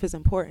yourself is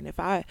important. If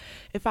I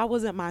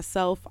wasn't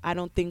myself, I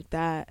don't think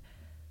that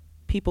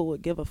people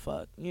would give a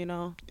fuck, you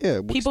know?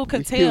 Yeah, people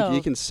could tell.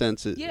 You can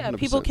sense it. Yeah, 100%.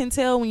 people can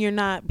tell when you're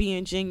not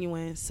being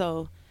genuine.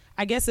 So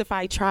I guess if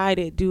I try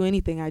to do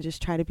anything, I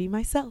just try to be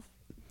myself.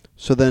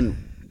 So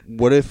then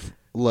what if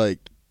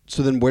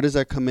so then where does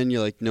that come in?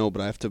 You're like, no,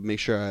 but I have to make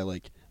sure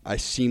I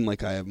seem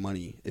like I have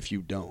money if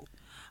you don't.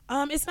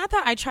 It's not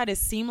that I try to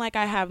seem like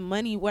I have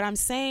money. What I'm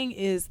saying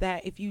is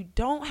that if you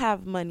don't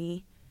have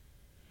money,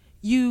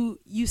 you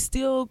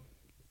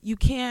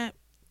can't,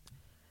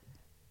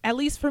 at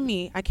least for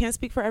me, I can't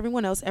speak for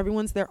everyone else.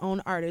 Everyone's their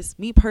own artist.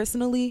 Me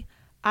personally,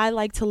 I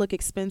like to look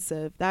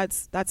expensive.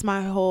 That's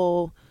my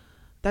whole,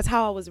 that's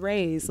how I was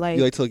raised. Like,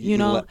 you like to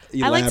look,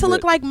 I like to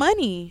look like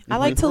money. I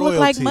like to look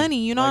like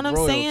money. You know what I'm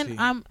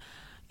saying?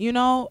 You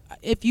know,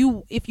 if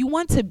you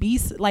want to be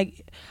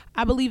like,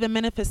 I believe in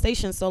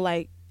manifestation. So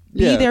like,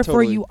 be there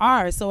totally. For you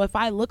are. So if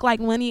I look like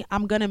money,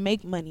 I'm gonna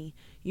make money.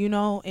 You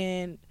know,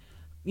 and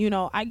you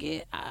know, I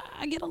get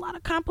a lot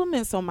of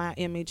compliments on my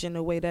image and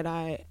the way that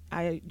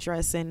I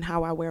dress and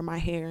how I wear my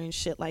hair and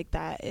shit like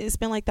that. It's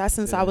been like that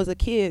since I was a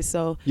kid.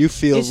 So you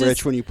feel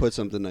rich when you put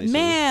something nice.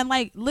 Man,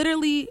 like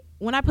literally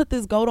when I put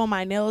this gold on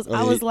my nails,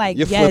 I was like,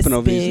 you're yes, flipping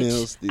over bitch.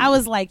 These nails, I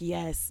was like,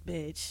 yes,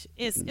 bitch.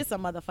 It's a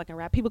motherfucking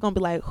rap. People gonna be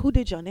like, who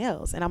did your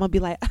nails? And I'm gonna be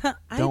like,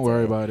 don't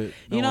worry about it.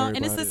 You know,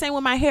 and it's the same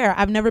with my hair.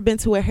 I've never been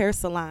to a hair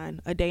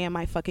salon a day in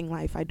my fucking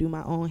life. I do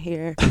my own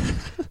hair.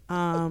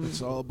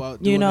 It's all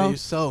about doing it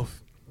yourself.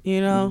 You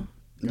know,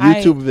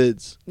 YouTube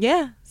vids.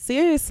 Yeah,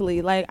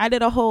 seriously. Like I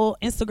did a whole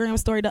Instagram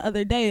story the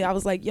other day. I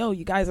was like, yo,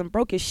 you guys, I'm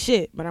broke as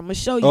shit, but I'm gonna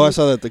show you I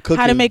saw that, the cooking.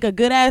 How to make a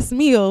good ass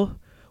meal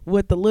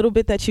with the little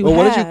bit that you have.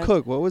 What did you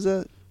cook? What was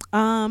that?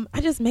 I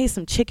just made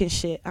some chicken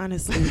shit,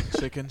 honestly.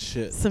 Chicken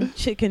shit.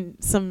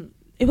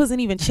 It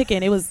wasn't even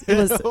chicken. It was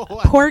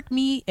pork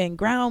meat and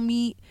ground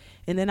meat.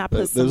 And then I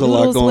put some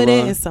noodles with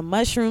it and some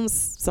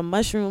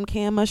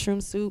canned mushroom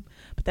soup.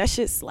 But that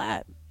shit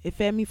slapped. It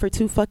fed me for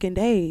 2 fucking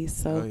days.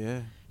 So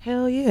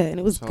hell yeah. And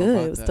it was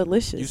good. It was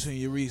delicious. Using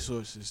your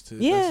resources to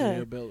the best of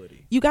your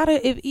ability. You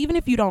gotta, even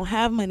if you don't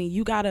have money,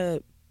 you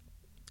gotta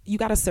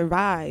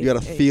survive. You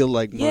gotta feel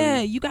like money.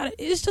 Yeah, you gotta.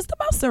 It's just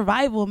about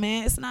survival,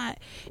 man. It's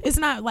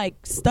not like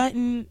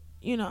stunting.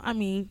 You know, I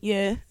mean,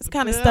 yeah, it's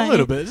kind of stunting. A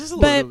little bit, just a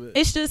little bit.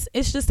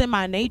 It's just in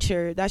my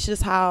nature. That's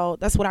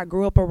what I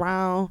grew up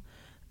around.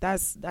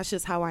 That's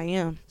just how I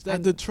am. It's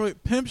that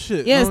Detroit pimp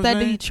shit. Yeah, it's that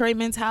Detroit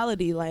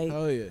mentality. Like,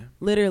 oh yeah,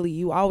 literally,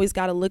 you always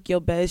gotta look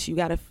your best. You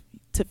gotta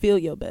to feel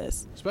your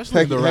best.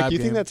 Especially the rap you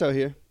game. think that's out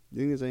here? You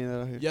think there's any of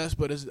that out here? Yes,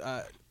 but it's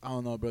I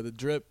don't know, brother.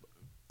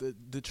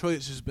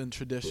 Detroit's just been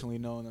traditionally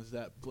known as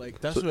that.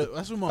 Like that's what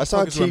I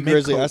saw T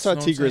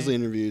Grizzly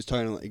interviews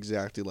talking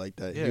exactly like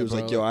that. Yeah, he was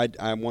like, "Yo,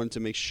 I wanted to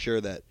make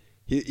sure that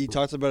he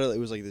talked about it. It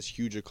was like this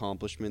huge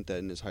accomplishment that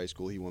in his high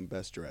school he won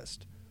best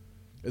dressed."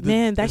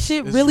 Man, that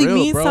shit really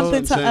means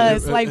something to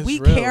us. Like we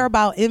care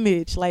about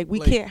image. Like we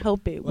can't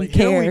help it. We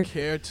care. Yeah, we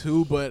care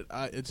too, but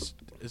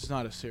it's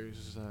not as serious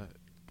as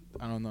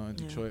I don't know in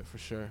Detroit for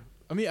sure.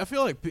 I mean, I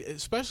feel like,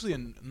 especially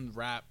in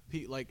rap,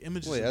 like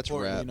image is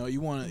important. Rap. You know,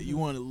 you want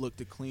to look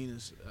the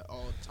cleanest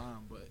all the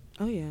time, but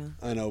oh yeah,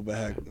 I know, but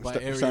heck,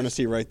 I'm starting to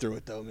see right through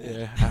it though, man.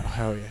 Yeah,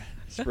 hell yeah,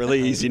 it's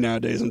really easy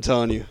nowadays. I'm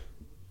telling you.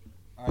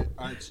 All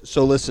right.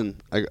 So listen,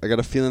 I got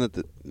a feeling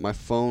that my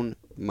phone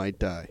might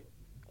die.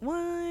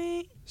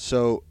 What?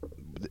 So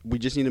we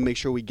just need to make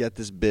sure we get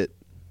this bit.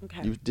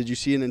 Okay. Did you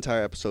see an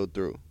entire episode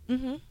through?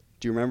 Mm-hmm.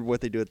 Do you remember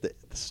what they do at the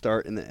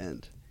start and the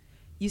end?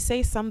 You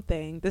say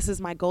something. This is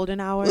my golden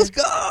hour. Let's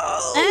go.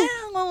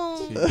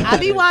 I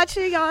be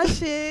watching y'all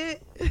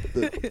shit.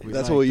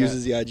 That's what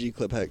uses the IG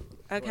clip hack.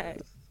 Okay.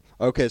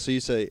 Okay, so you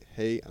say,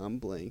 "Hey, I'm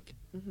blank,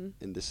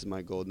 and this is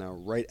my golden hour."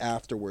 Right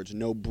afterwards,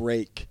 no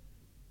break.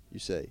 You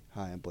say,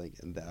 "Hi, I'm blank,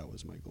 and that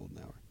was my golden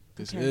hour."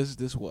 This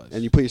was.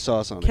 And you put your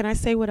sauce on it. Can I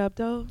say what up,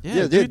 though?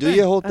 Yeah, do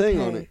your whole thing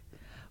on it.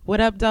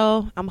 What up,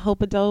 though? I'm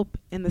HopeADope,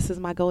 and this is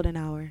my golden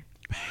hour.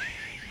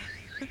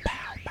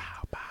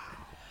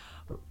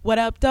 What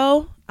up,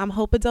 though? I'm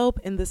HopeADope,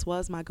 and this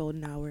was my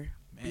golden hour.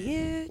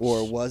 Bitch.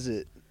 Or was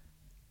it?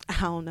 I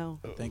don't know.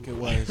 I think it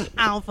was.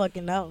 I don't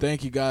fucking know.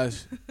 Thank you,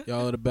 guys.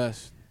 Y'all are the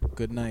best.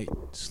 Good night.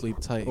 Sleep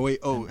tight. Oh, wait.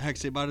 Oh, heck,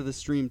 say bye to the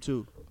stream,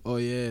 too. Oh,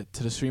 yeah.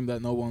 To the stream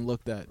that no one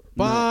looked at.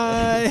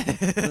 Bye.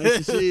 Nice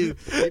to see you.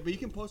 Wait, but you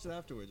can post it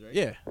afterwards, right?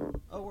 Yeah.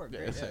 Oh, work.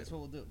 Yeah, that's what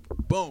we'll do.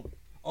 Boom.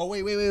 Oh,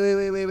 wait.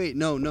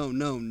 No.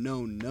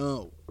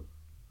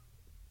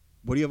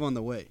 What do you have on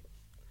the way?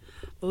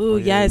 Ooh,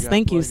 yes.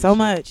 Thank you so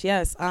much.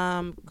 Yes.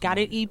 Got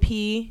an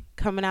EP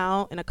coming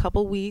out in a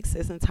couple weeks.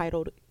 It's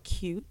entitled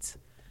Cute.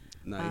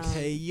 Nice.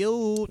 Hey,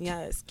 you.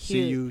 Yes,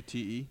 cute.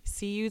 C-U-T-E.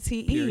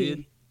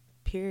 C-U-T-E.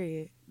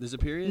 Period. There's a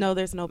period? No,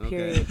 there's no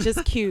period.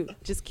 Just cute.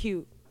 Just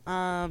cute.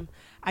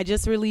 I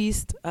just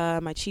released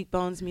my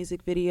Cheekbones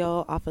music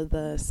video off of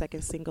the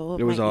second single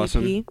of It was my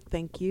awesome. EP.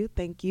 Thank you.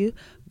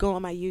 Go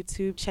on my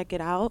YouTube, check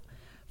it out.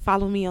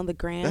 Follow me on the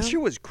gram. That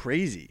shit was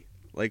crazy.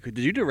 Like, did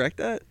you direct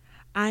that?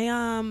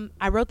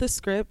 I wrote the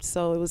script,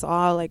 so it was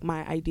all like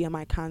my idea,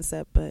 my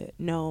concept. But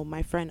no,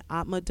 my friend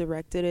Atma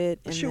directed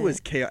it. That shit was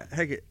chaotic.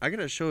 Heck, I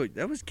gotta show you.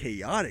 That was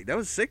chaotic. That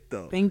was sick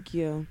though. Thank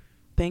you.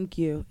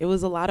 It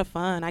was a lot of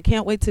fun. I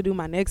can't wait to do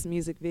my next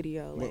music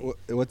video. Like,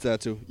 What's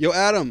that too? Yo,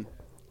 Adam.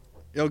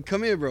 Yo,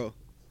 come here, bro.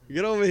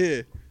 Get over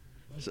here.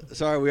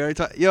 Sorry, we already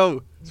talked.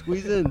 Yo,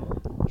 squeeze in.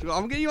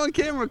 I'm getting you on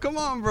camera. Come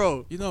on,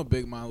 bro. You know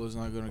Big Milo's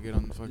not gonna get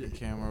on the fucking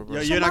camera, bro.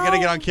 Yo, you're not gonna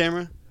get on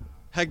camera?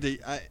 Heck,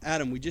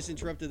 Adam, we just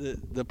interrupted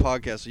the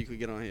podcast so you could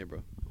get on here,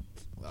 bro.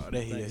 Oh,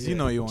 there he is. You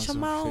know you want some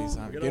Jamal.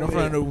 FaceTime. Get in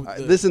front of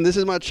the Listen, this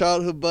is my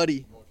childhood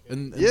buddy.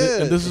 and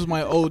Yeah. and this is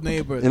my old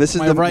neighbor. And this is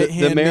my the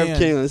right-hand mayor man.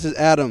 of Kingland. This is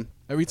Adam.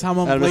 Every time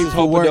I'm Adam, this late is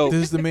for work, HopeADope.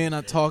 this is the man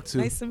I talk to.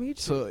 nice to meet you.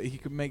 So he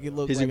could make it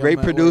look He's like a great I'm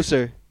at work.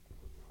 producer.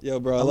 Yo,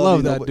 bro, I love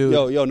you. that dude.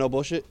 Yo, no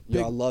bullshit. Yo,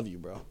 Big- I love you,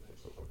 bro.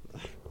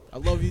 I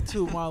love you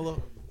too,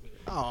 Milo.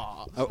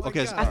 Oh,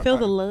 Okay, God. I feel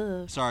the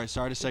love. Sorry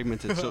to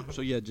segment it.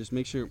 So yeah, just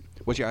make sure.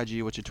 What's your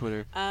IG? What's your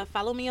Twitter?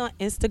 Follow me on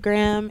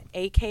Instagram,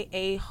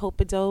 aka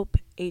HopeADope,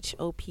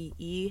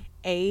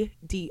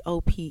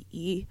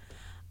 HopeADope.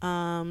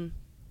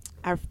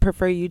 I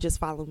prefer you just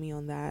follow me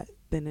on that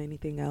than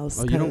anything else.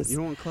 Oh, you don't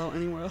want clout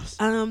anywhere else?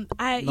 No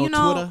you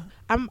know, Twitter?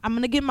 I'm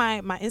gonna get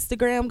my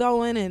Instagram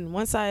going, and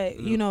once I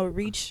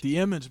reach, The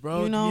image,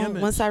 bro. you know, the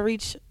image. once I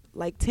reach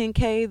like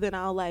 10K, then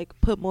I'll like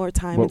put more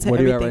time into what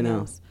are you at everything right now?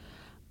 else.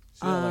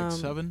 So you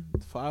got, like um,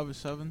 5 or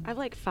 7. I have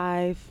like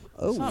 5.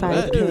 Oh, It's not 5K.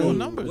 bad. You're doing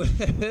numbers.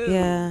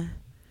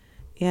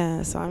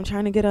 Yeah. So I'm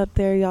trying to get up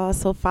there, y'all.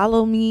 So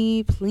follow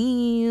me,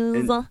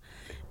 please.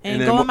 And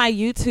then go wha- on my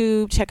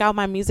YouTube, check out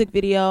my music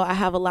video. I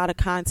have a lot of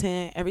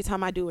content. Every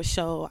time I do a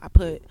show, I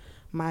put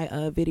my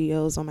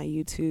videos on my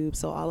YouTube.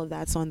 So all of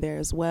that's on there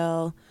as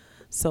well.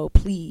 So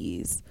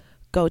please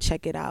go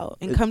check it out.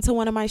 And come to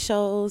one of my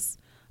shows.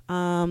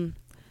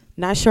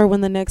 Not sure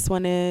when the next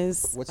one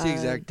is. What's the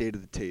exact date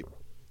of the tape?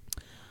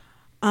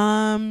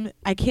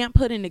 I can't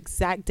put an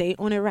exact date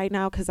on it right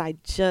now because I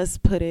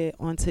just put it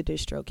onto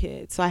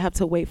DistroKid. So I have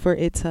to wait for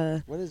it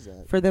to What is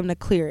that? for them to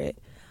clear it.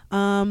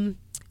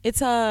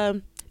 It's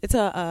a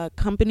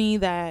company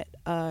that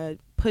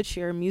puts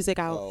your music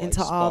out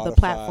into all the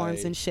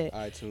platforms and shit.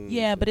 iTunes.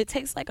 Yeah, but it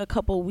takes like a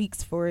couple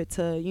weeks for it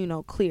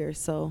to, clear.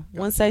 So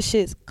once that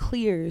shit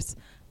clears,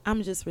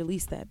 I'm just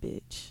release that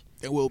bitch.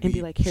 It will And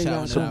be like, here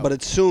y'all shouting go. out. But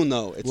it's soon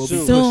though. It's We'll be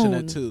soon. Soon.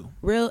 pushing it too.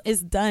 Real,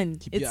 it's done.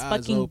 Keep It's your eyes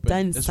fucking open.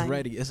 done. It's son.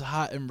 ready. It's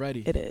hot and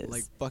ready. It is.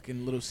 Like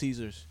fucking Little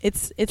Caesars.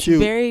 It's Cute.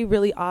 very,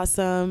 really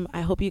awesome.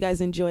 I hope you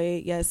guys enjoy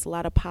it. Yes, a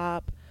lot of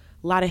pop,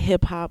 a lot of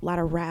hip hop, a lot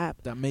of rap.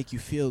 That make you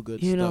feel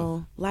good You stuff.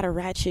 know, a lot of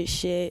ratchet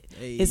shit.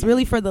 Hey. It's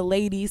really for the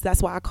ladies.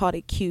 That's why I called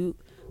it cute,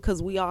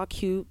 because we all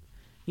cute,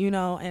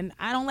 and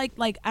I don't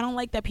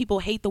like that people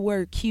hate the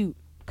word cute,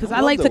 because I I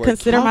love like the to word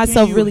consider How can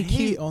myself you really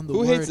hate cute. on the Who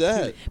word hates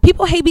that? cute?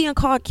 People hate being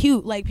called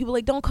cute. Like, people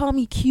like, don't call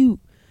me cute.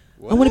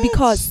 I want to be What?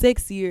 called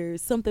sexy or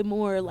something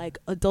more like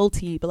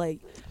adulty, but like,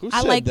 Who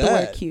I said like the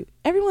word that? cute.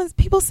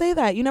 People say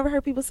that. You never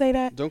heard people say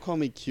that? Don't call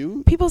me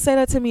cute. People say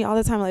that to me all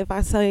the time. Like, if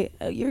I say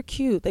you're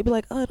cute, they be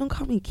like, oh, don't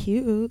call me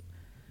cute.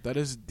 That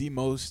is the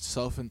most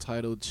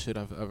self-entitled shit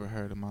I've ever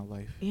heard in my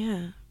life.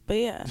 Yeah, but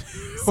yeah.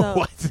 So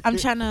What? I'm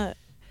just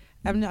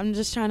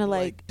trying to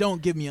like don't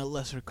give me a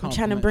lesser I'm compliment.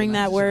 trying to bring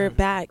than I that word deserve.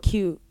 back,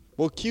 cute.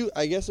 Well, cute.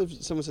 I guess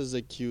if someone says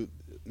they're cute,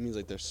 it means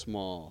like they're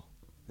small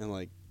and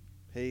like,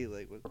 hey,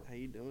 like, how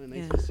you doing? Nice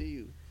Yeah. to see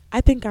you.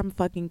 I think I'm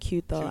fucking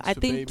cute though. Cute's I for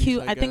think babies,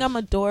 cute. I I think I'm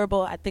guess.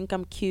 adorable. I think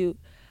I'm cute.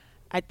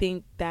 I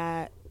think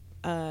that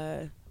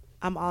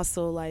I'm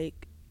also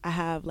like I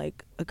have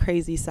like a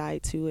crazy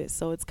side to it.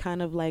 So it's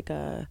kind of like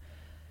a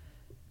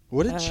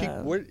What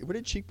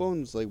did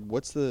cheekbones like?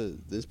 What's the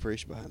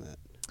inspiration behind that?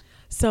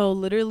 So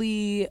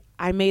literally,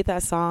 I made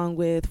that song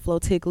with Flo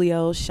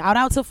Tiglio. Shout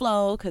out to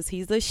Flo, because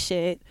he's the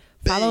shit.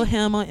 Follow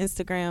him on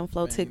Instagram,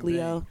 Flo Bang,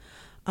 Tiglio.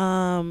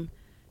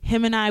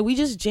 Him and we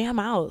just jam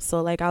out.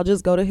 So like, I'll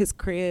just go to his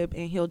crib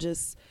and he'll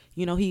just,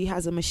 he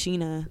has a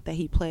machina that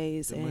he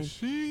plays, The and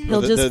machine.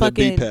 he'll just the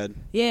fucking beat-pad.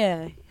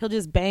 yeah, he'll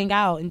just bang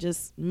out and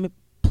just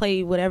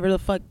play whatever the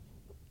fuck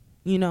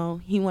he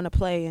want to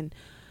play. And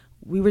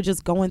we were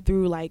just going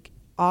through like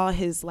all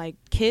his like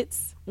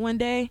kits one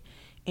day,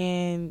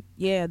 and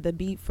yeah, the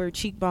beat for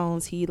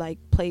Cheekbones, he like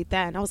played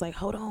that, and I was like,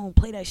 hold on,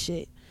 play that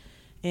shit.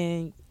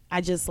 And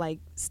I just like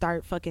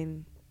start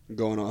fucking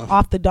Going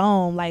off the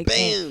dome, like,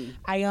 Bam!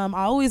 I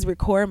always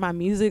record my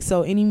music.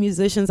 So any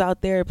musicians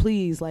out there,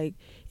 please, like,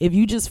 if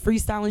you just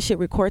freestyling shit,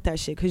 record that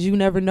shit, because you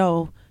never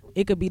know,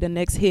 it could be the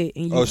next hit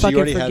and you so fucking you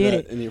already forget had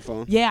it. that in your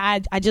phone? Yeah,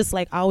 I just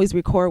like, I always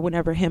record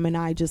whenever him and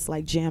I just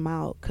like jam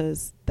out,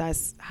 because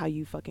that's how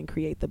you fucking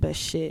create the best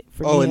shit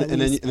for me. And at then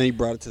least. you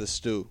brought it to the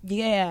stew.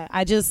 Yeah,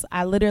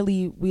 I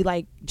literally, we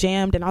like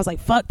jammed, and I was like,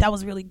 fuck, that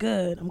was really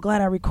good. I'm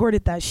glad I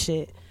recorded that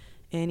shit.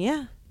 And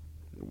yeah,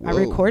 I Whoa.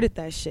 recorded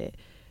that shit.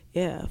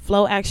 Yeah,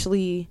 Flo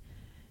actually,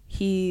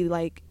 he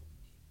like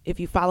if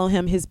you follow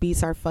him, his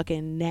beats are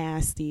fucking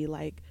nasty.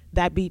 Like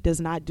that beat does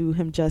not do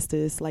him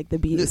justice. Like the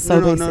beat is so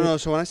basic. No.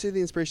 So when I say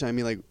the inspiration, I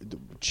mean like the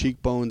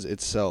Cheekbones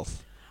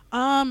itself.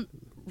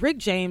 Rick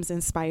James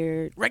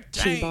inspired Rick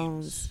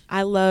Cheekbones.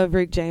 I love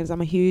Rick James.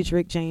 I'm a huge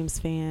Rick James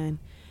fan,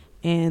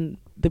 and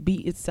the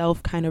beat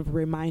itself kind of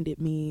reminded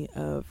me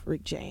of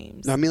Rick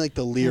James. No, I mean like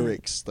the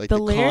lyrics, like the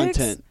the lyrics?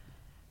 content.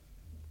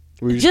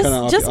 Just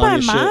my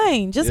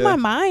mind, my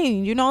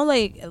mind, you know,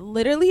 like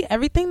literally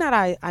everything that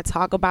I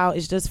talk about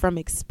is just from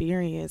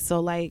experience.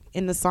 So like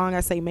in the song I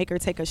say, make her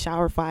take a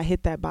shower before I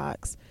hit that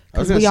box,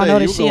 because we all know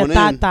that she a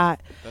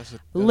thought.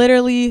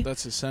 Literally,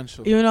 that's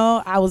essential. You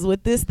know, I was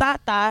with this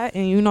thought,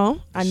 and you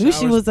know, I knew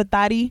she was a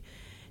thotty,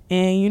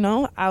 and you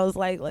know, I was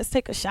like, let's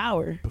take a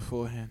shower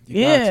beforehand.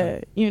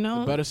 You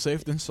know, better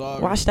safe than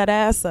sorry. Wash that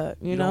ass up.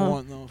 You know, don't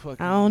want no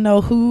fucking, I don't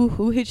know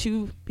who hit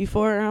you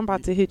before I'm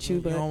about to hit you,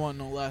 but you don't want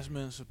no last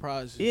minute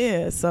surprises.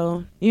 Yeah,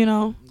 so you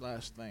know,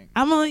 last thing.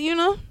 You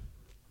know,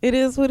 it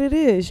is what it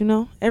is. You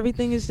know,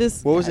 everything is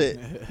just. What was it?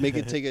 Make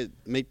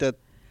that.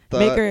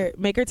 Thought.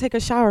 Make her take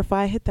a shower before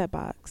I hit that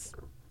box.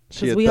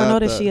 Because we all know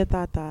that she a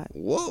thought.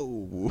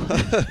 Whoa.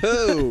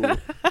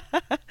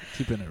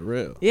 Keeping it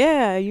real.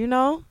 Yeah, you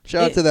know.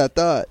 Shout out to that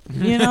thought.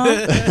 You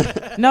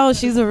know. No,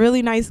 she's a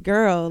really nice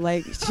girl.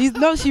 Like she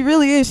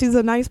really is. She's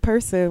a nice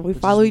person. We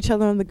follow each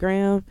other on the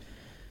gram.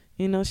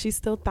 You know, she's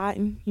still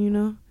thotting, you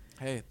know.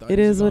 Hey, it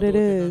is what it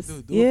is.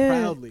 Do it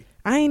proudly.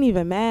 I ain't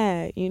even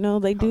mad. You know,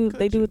 they do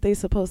what they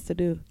supposed to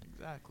do.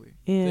 Exactly.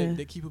 Yeah.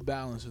 They keep a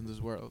balance in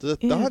this world. Does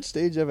the thought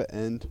stage ever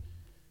end?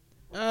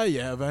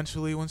 Yeah,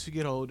 eventually once you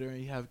get older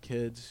and you have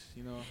kids,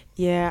 you know.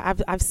 Yeah,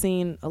 I've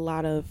seen a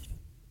lot of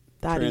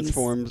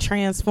thotties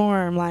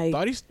transform. Like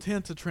thotties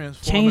tend to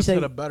transform into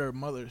the better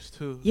mothers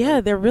too. Yeah,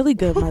 like, they're really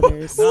good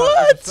mothers.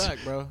 What? That's a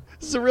fact, bro.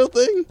 This is a real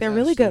thing? They're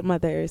really good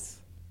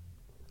mothers.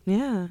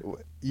 Yeah.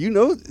 You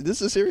know,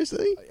 this is a serious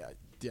thing?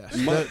 Yes.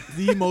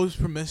 The most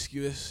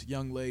promiscuous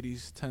young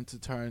ladies tend to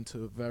turn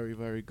to very,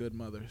 very good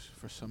mothers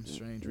for some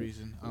strange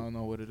reason. I don't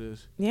know what it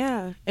is.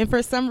 Yeah. And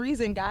for some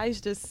reason, guys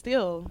just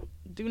still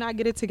do not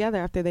get it together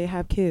after they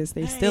have kids.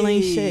 They still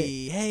ain't shit.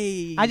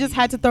 Hey. I just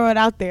had to throw it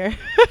out there.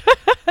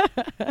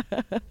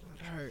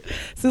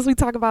 Since we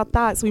talk about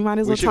thoughts, we might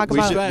as well talk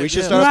about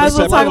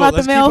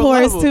the male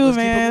horse too,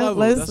 man.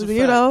 Let's,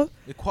 you know.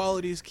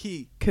 Equality is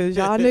key. Because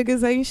y'all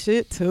niggas ain't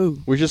shit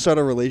too. We should start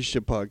a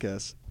relationship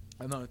podcast.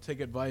 I know. Take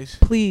advice.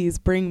 Please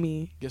bring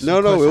me. No,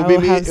 it'll be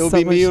me. It'll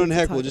be me and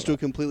Heck. We'll just do a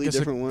completely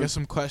different one. Get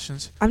some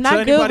questions. I'm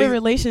not good with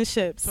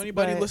relationships. So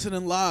anybody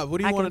listening live, what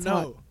do you want to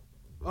know?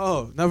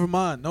 Oh, never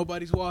mind.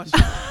 Nobody's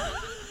watching.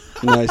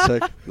 Nice,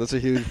 Heck. That's a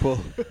huge pull.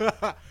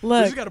 Look, we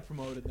just gotta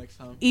promote it next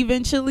time.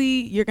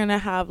 Eventually, you're gonna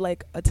have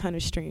like a ton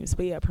of streams,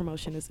 but yeah,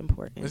 promotion is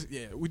important.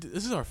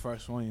 This is our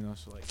first one, you know.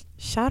 So like,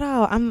 shout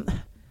out.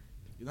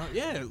 You know,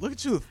 yeah, look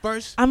at you,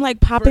 first. I'm like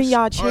popping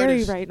y'all cherry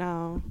artist. Right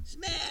now.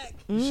 Smack.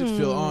 You should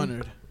feel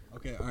honored.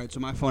 Okay, all right.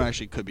 So my phone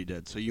actually could be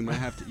dead. So you might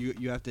have to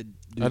you have to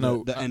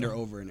do the ender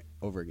over and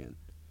over again.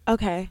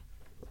 Okay.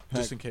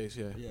 Just in case,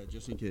 yeah. Yeah,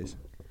 just in case.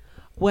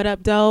 What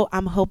up, dope?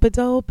 I'm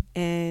HopeADope,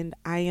 and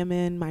I am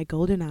in my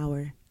golden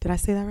hour. Did I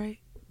say that right?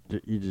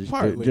 You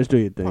just do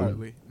your thing.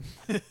 Partly.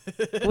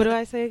 What do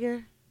I say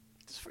again?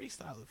 Just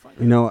freestyle it.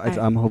 You know,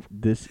 I'm hope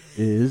this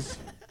is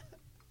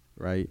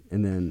right,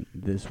 and then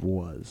this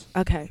was.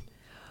 Okay.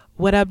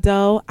 What up,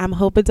 doe? I'm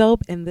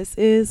HopeADope, and this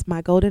is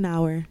my golden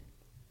hour.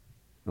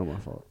 Not my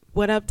fault.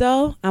 What up,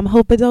 doe? I'm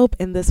HopeADope,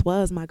 and this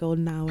was my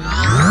golden hour.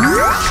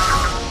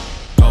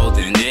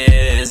 Golden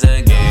is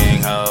a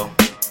gang ho.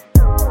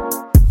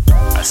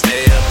 I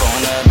stay up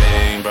on the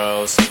bang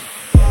bros.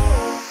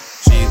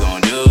 She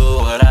gon' do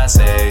what I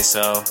say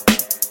so.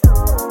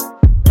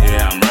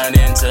 Yeah, I'm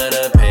running to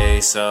the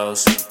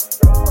pesos.